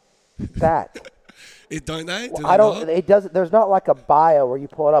 yes. That. Don't they? Well, I don't. Not? It doesn't. There's not like a bio where you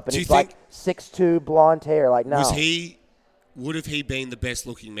pull it up and it's like 6'2", blonde hair. Like no. Would have he been the best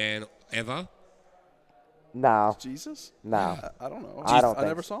looking man ever? No. Jesus? No. I don't know. I don't. I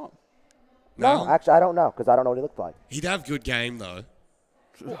never saw him. No, actually, I don't know because I don't know what he looked like. He'd have good game though.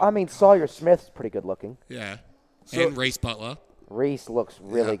 I mean, Sawyer Smith's pretty good looking. Yeah. And Reese Butler. Reese looks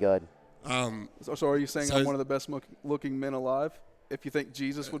really good. So are you saying I'm one of the best looking men alive? If you think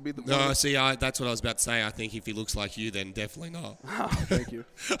Jesus would be the No, see, that's what I was about to say. I think if he looks like you, then definitely not. Thank you.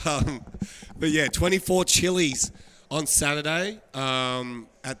 But yeah, 24 Chili's on Saturday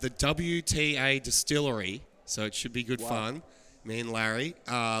at the WTA Distillery. So it should be good fun. Me and Larry.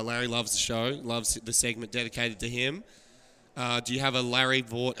 Larry loves the show, loves the segment dedicated to him. Do you have a Larry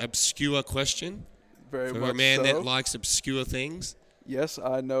Vaught obscure question? Very For much a man so. that likes obscure things? Yes,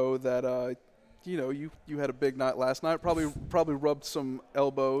 I know that. You had a big night last night. Probably rubbed some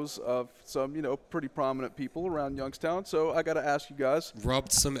elbows of some pretty prominent people around Youngstown. So I got to ask you guys.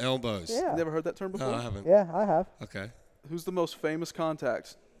 Rubbed some elbows. Yeah. Never heard that term before? No, I haven't. Yeah, I have. Okay. Who's the most famous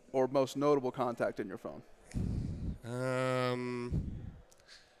contact or most notable contact in your phone?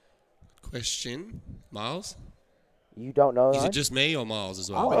 Question. Miles? You don't know Is mine? it just me or Miles as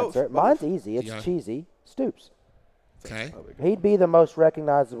I'll well? answer it. Mine's easy. It's Yeah. cheesy. Stoops. Okay. He'd be the most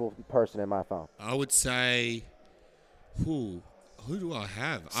recognizable person in my phone. I would say, who do I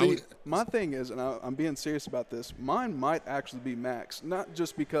have? See, my thing is, and I'm being serious about this, mine might actually be Max. Not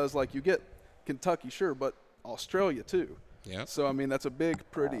just because, you get Kentucky, sure, but Australia, too. Yeah. So, I mean, that's a big,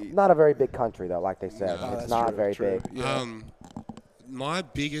 pretty... Not a very big country, though, like they said. No, it's that's not true, very true. big. Yeah. My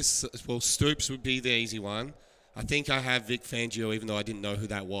biggest, Stoops would be the easy one. I think I have Vic Fangio, even though I didn't know who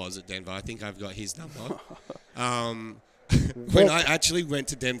that was at Denver. I think I've got his number. When I actually went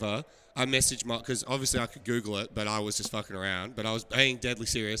to Denver, I messaged Miles, because obviously I could Google it, but I was just fucking around. But I was being deadly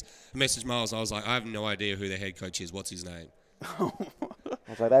serious. I messaged Miles. I was like, I have no idea who the head coach is. What's his name? I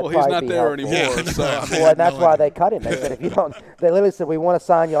was like, that'd Well, he's probably not be there helpful. anymore. Yeah, so, I mean, Well, and that's no why idea. they cut him. They said, if you don't, they literally said, we want to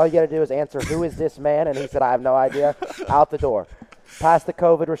sign you. All you got to do is answer, who is this man? And he said, I have no idea. Out the door. Passed the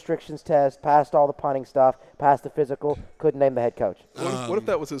COVID restrictions test, passed all the punting stuff, passed the physical, couldn't name the head coach. what if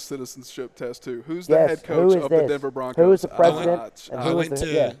that was his citizenship test, too? Who's the Yes, head who coach is of this? the Denver Broncos? Who is the president? And I who is went the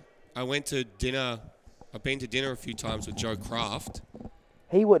to yeah. I went to dinner. I've been to dinner a few times with Joe Kraft.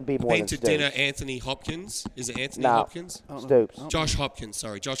 He wouldn't be more Been than to Stoops. dinner Anthony Hopkins. Is it Anthony No. Hopkins? Stoops. Josh Hopkins,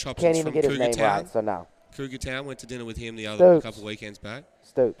 sorry. Josh Hopkins Can't even from get his Cougar name Town. right, so no. Cougar Town. Went to dinner with him a Stoops. couple of weekends back.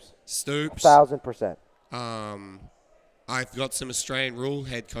 Stoops. Stoops. 1,000%. I've got some Australian rule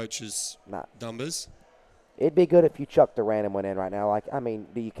head coaches Nah. numbers. It'd be good if you chucked a random one in right now. Like, I mean,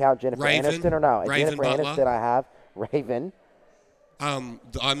 do you count Jennifer Raven. Aniston or no? Raven Jennifer Butler. Aniston I have. Raven. I'm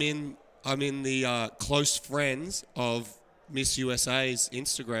in the close friends of Miss USA's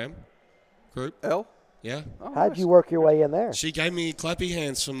Instagram group. L? Yeah. Oh, How'd nice. you work your way in there? She gave me clappy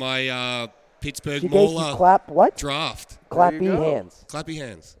hands for my Pittsburgh She gave you Mauler clap what? draft. Clappy you go. hands. Clappy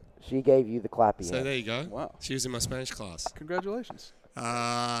hands. She gave you the clappy So hands. there you go. Wow. She was in my Spanish class. Congratulations.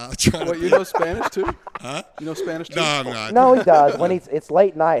 Trying What, to you know Spanish, too? Huh? You know Spanish, too? No, I'm not. No, he does. When it's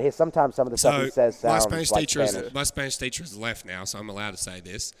late night, sometimes some of the stuff So he says my sounds Spanish like teacher Spanish. my Spanish teacher has left now, so I'm allowed to say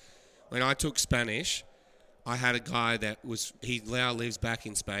this. When I took Spanish, I had a guy he now lives back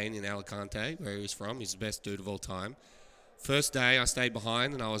in Spain in Alicante, where he was from. He's the best dude of all time. First day, I stayed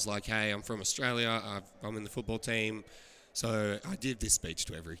behind and I was like, "Hey, I'm from Australia. I'm in the football team." So I did this speech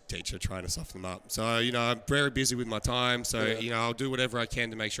to every teacher, trying to soften them up. So, I'm very busy with my time. So, I'll do whatever I can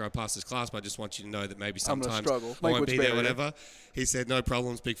to make sure I pass this class. But I just want you to know that maybe I'm gonna sometimes struggle. I won't Language be there, barrier. whatever. He said, "No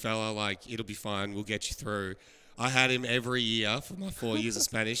problems, big fella. It'll be fine. We'll get you through." I had him every year for my 4 years of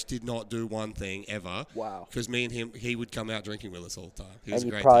Spanish. Did not do one thing ever. Wow. Because me and him, he would come out drinking with us all the time. He And was a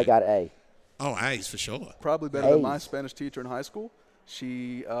you great probably dude. got A. Oh, A's for sure. Probably better than my A's. Spanish teacher in high school.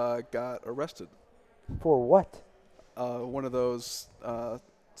 She got arrested. For what? One of those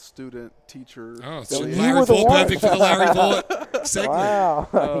student-teacher. Oh, so You Larry were the Vaught, one. perfect for the Larry Vaught segment. Wow.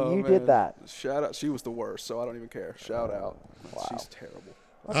 Oh, you man. did that. Shout out. She was the worst, so I don't even care. Shout out. Wow. She's terrible.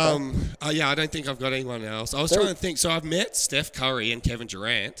 Yeah, I don't think I've got anyone else. I was trying to think. So I've met Steph Curry and Kevin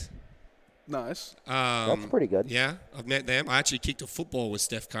Durant. Nice. That's pretty good. Yeah, I've met them. I actually kicked a football with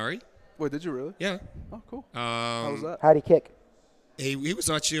Steph Curry. Wait, did you really? Yeah. Oh, cool. How was that? How'd he kick? He was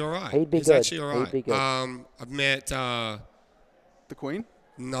actually all right. He'd be He's good. actually all right. He'd be good. I've met. The Queen?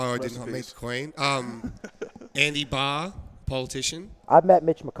 No, I did not meet the Queen. Andy Barr, politician. I've met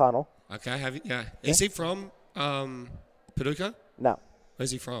Mitch McConnell. Okay, have you? Yeah. Is he from Paducah? No.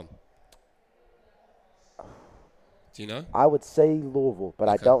 Where's he from? Do you know? I would say Louisville, but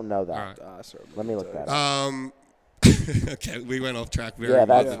I don't know that. All right. Let me look that up. Okay, we went off track very Yeah,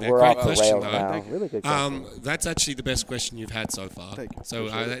 well that's there. we're Great off the question, rails though. now. Really good question. That's actually the best question you've had so far. Thank you. So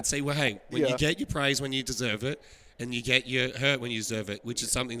Appreciate it. let's see. Well, hey, when you Yeah. get your praise when you deserve it, and you get hurt when you deserve it, which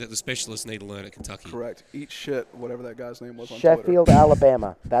is something that the specialists need to learn at Kentucky. Correct. Eat shit, whatever that guy's name was on Sheffield,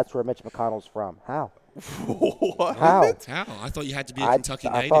 Alabama. That's where Mitch McConnell's from. How? What? How? How? I thought you had to be a Kentucky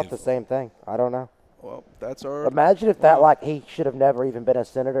I native. thought the same thing. I don't know. Well, that's our. Imagine if that, he should have never even been a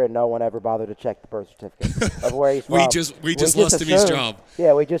senator and no one ever bothered to check the birth certificate of where he's from. we just lost him his job.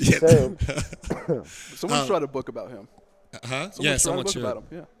 Yeah, we just assumed. Someone should write a book about him. Someone should. About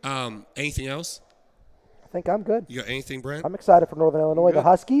him. Yeah. Anything else? I think I'm good. You got anything, Brent? I'm excited for Northern Illinois. The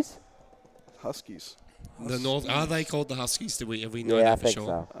Huskies? Huskies. The North are they called the Huskies? Have we know Yeah, that I for think sure?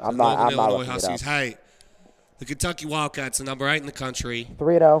 so. The I'm not Northern Illinois looking it Huskies. up. Hey, the Kentucky Wildcats are number 8 in the country.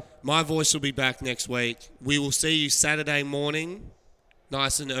 3-0. My voice will be back next week. We will see you Saturday morning,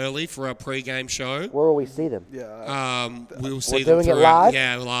 nice and early, for our pre-game show. Where will we see them? Yeah. We will see We're them doing it through live?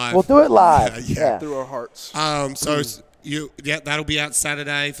 Yeah, live. We'll do it live. Yeah. Through our hearts. That'll be out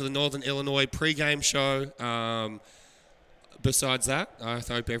Saturday for the Northern Illinois pre-game show. Besides that, I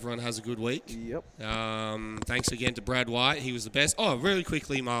hope everyone has a good week. Yep. Thanks again to Brad White. He was the best. Oh, really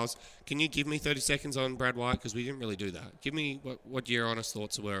quickly, Miles, can you give me 30 seconds on Brad White? Because we didn't really do that. Give me what your honest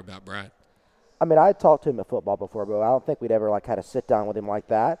thoughts were about Brad. I mean, I talked to him at football before, but I don't think we'd ever had a sit down with him like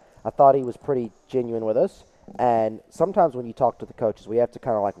that. I thought he was pretty genuine with us. And sometimes when you talk to the coaches, we have to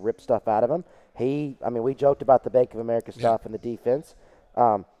kind of rip stuff out of him. We joked about the Bank of America stuff and the defense.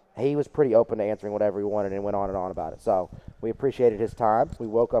 He was pretty open to answering whatever he wanted and went on and on about it. So we appreciated his time. We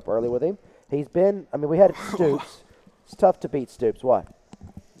woke up early with him. He's been, we had Stoops. It's tough to beat Stoops. What?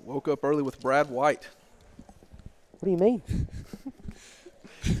 Woke up early with Brad White. What do you mean?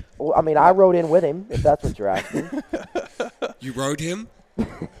 Well, I rode in with him, if that's what you're asking. You rode him?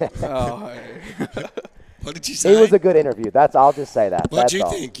 Oh, What did you say? It was a good interview. I'll just say that. What do you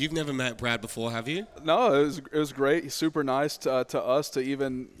think? You've never met Brad before, have you? No, it was great. He's super nice to us to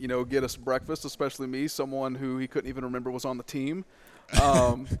even get us breakfast, especially me, someone who he couldn't even remember was on the team.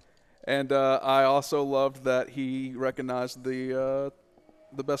 And I also loved that he recognized the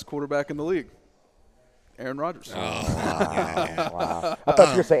best quarterback in the league, Aaron Rodgers. Oh, wow. I thought you were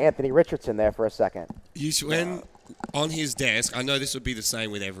going to say Anthony Richardson there for a second. When on his desk, I know this would be the same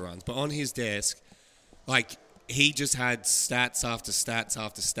with everyone, but on his desk, he just had stats after stats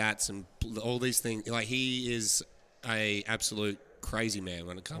after stats and all these things. He is a absolute crazy man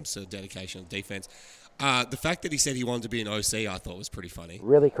when it comes to dedication of defense. The fact that he said he wanted to be an OC, I thought was pretty funny.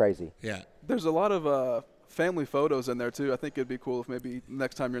 Really crazy. Yeah. There's a lot of family photos in there too. I think it'd be cool if maybe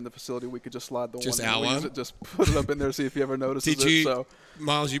next time you're in the facility we could just slide the just one. Our one? Just put it up in there, see if you ever notices Did you, it. So.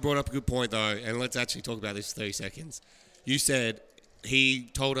 Miles, you brought up a good point though, and let's actually talk about this for 30 seconds. You said he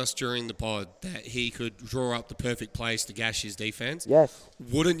told us during the pod that he could draw up the perfect plays to gash his defense. Yes.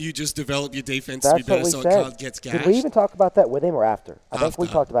 Wouldn't you just develop your defense That's to be better what so we said. it gets gashed? Did we even talk about that with him or after? I think we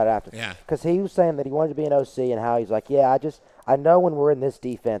talked about it after. Yeah. Because he was saying that he wanted to be an OC and how he's like, I know when we're in this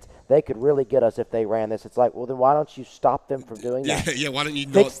defense, they could really get us if they ran this. It's like, well, then why don't you stop them from doing that? Yeah, why don't you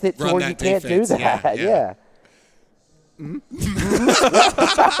Fix not it to run where that you can't defense? do that. Yeah.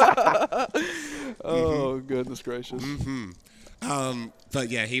 Oh, goodness gracious. But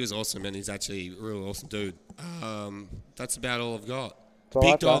yeah, he was awesome, and he's actually a real awesome dude. That's about all I've got. all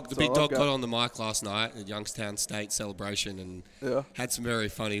Big I've Dog, got. the Big Dog got on the mic last night at Youngstown State celebration and had some very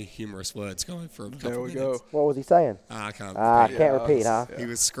funny, humorous words going for a couple There we minutes. go. What was he saying? I can't. Can't repeat, huh? He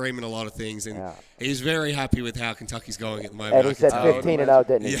was screaming a lot of things, and he was very happy with how Kentucky's going at the moment. And he said 15-0,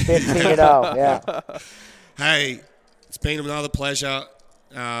 didn't he? 15-0, yeah. Hey, it's been another pleasure.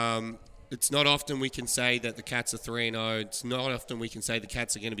 It's not often we can say that the Cats are 3-0. It's not often we can say the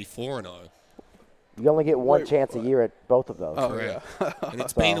Cats are going to be 4-0. You only get one chance a year at both of those. Correct. And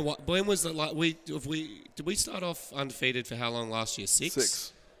it's been a while. When was it like did we start off undefeated for how long last year? 6?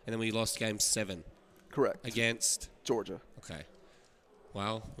 6. And then we lost game 7. Correct. Against Georgia. Okay.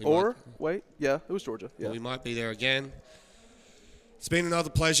 Well, it was Georgia. Yeah. Well, we might be there again. It's been another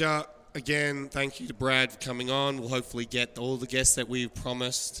pleasure. Again, thank you to Brad for coming on. We'll hopefully get all the guests that we've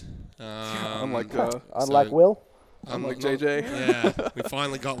promised. Unlike Will. Unlike JJ. Yeah, we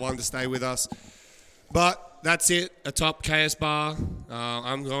finally got one to stay with us. But that's it, atop KS Bar.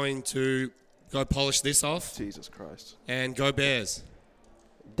 I'm going to go polish this off. Jesus Christ. And go Bears.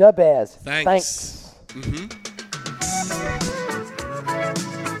 Da Bears. Thanks.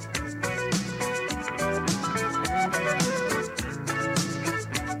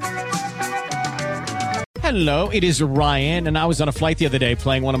 Hello, it is Ryan, and I was on a flight the other day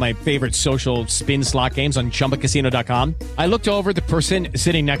playing one of my favorite social spin slot games on ChumbaCasino.com. I looked over at the person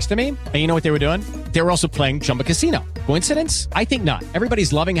sitting next to me, and you know what they were doing? They were also playing Chumba Casino. Coincidence? I think not.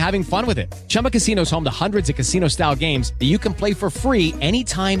 Everybody's loving having fun with it. Chumba Casino is home to hundreds of casino-style games that you can play for free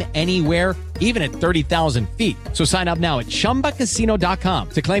anytime, anywhere, even at 30,000 feet. So sign up now at ChumbaCasino.com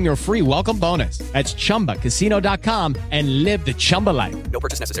to claim your free welcome bonus. That's ChumbaCasino.com and live the Chumba life. No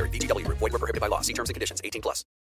purchase necessary. VGW. Void where prohibited by law. See terms and conditions. 18+.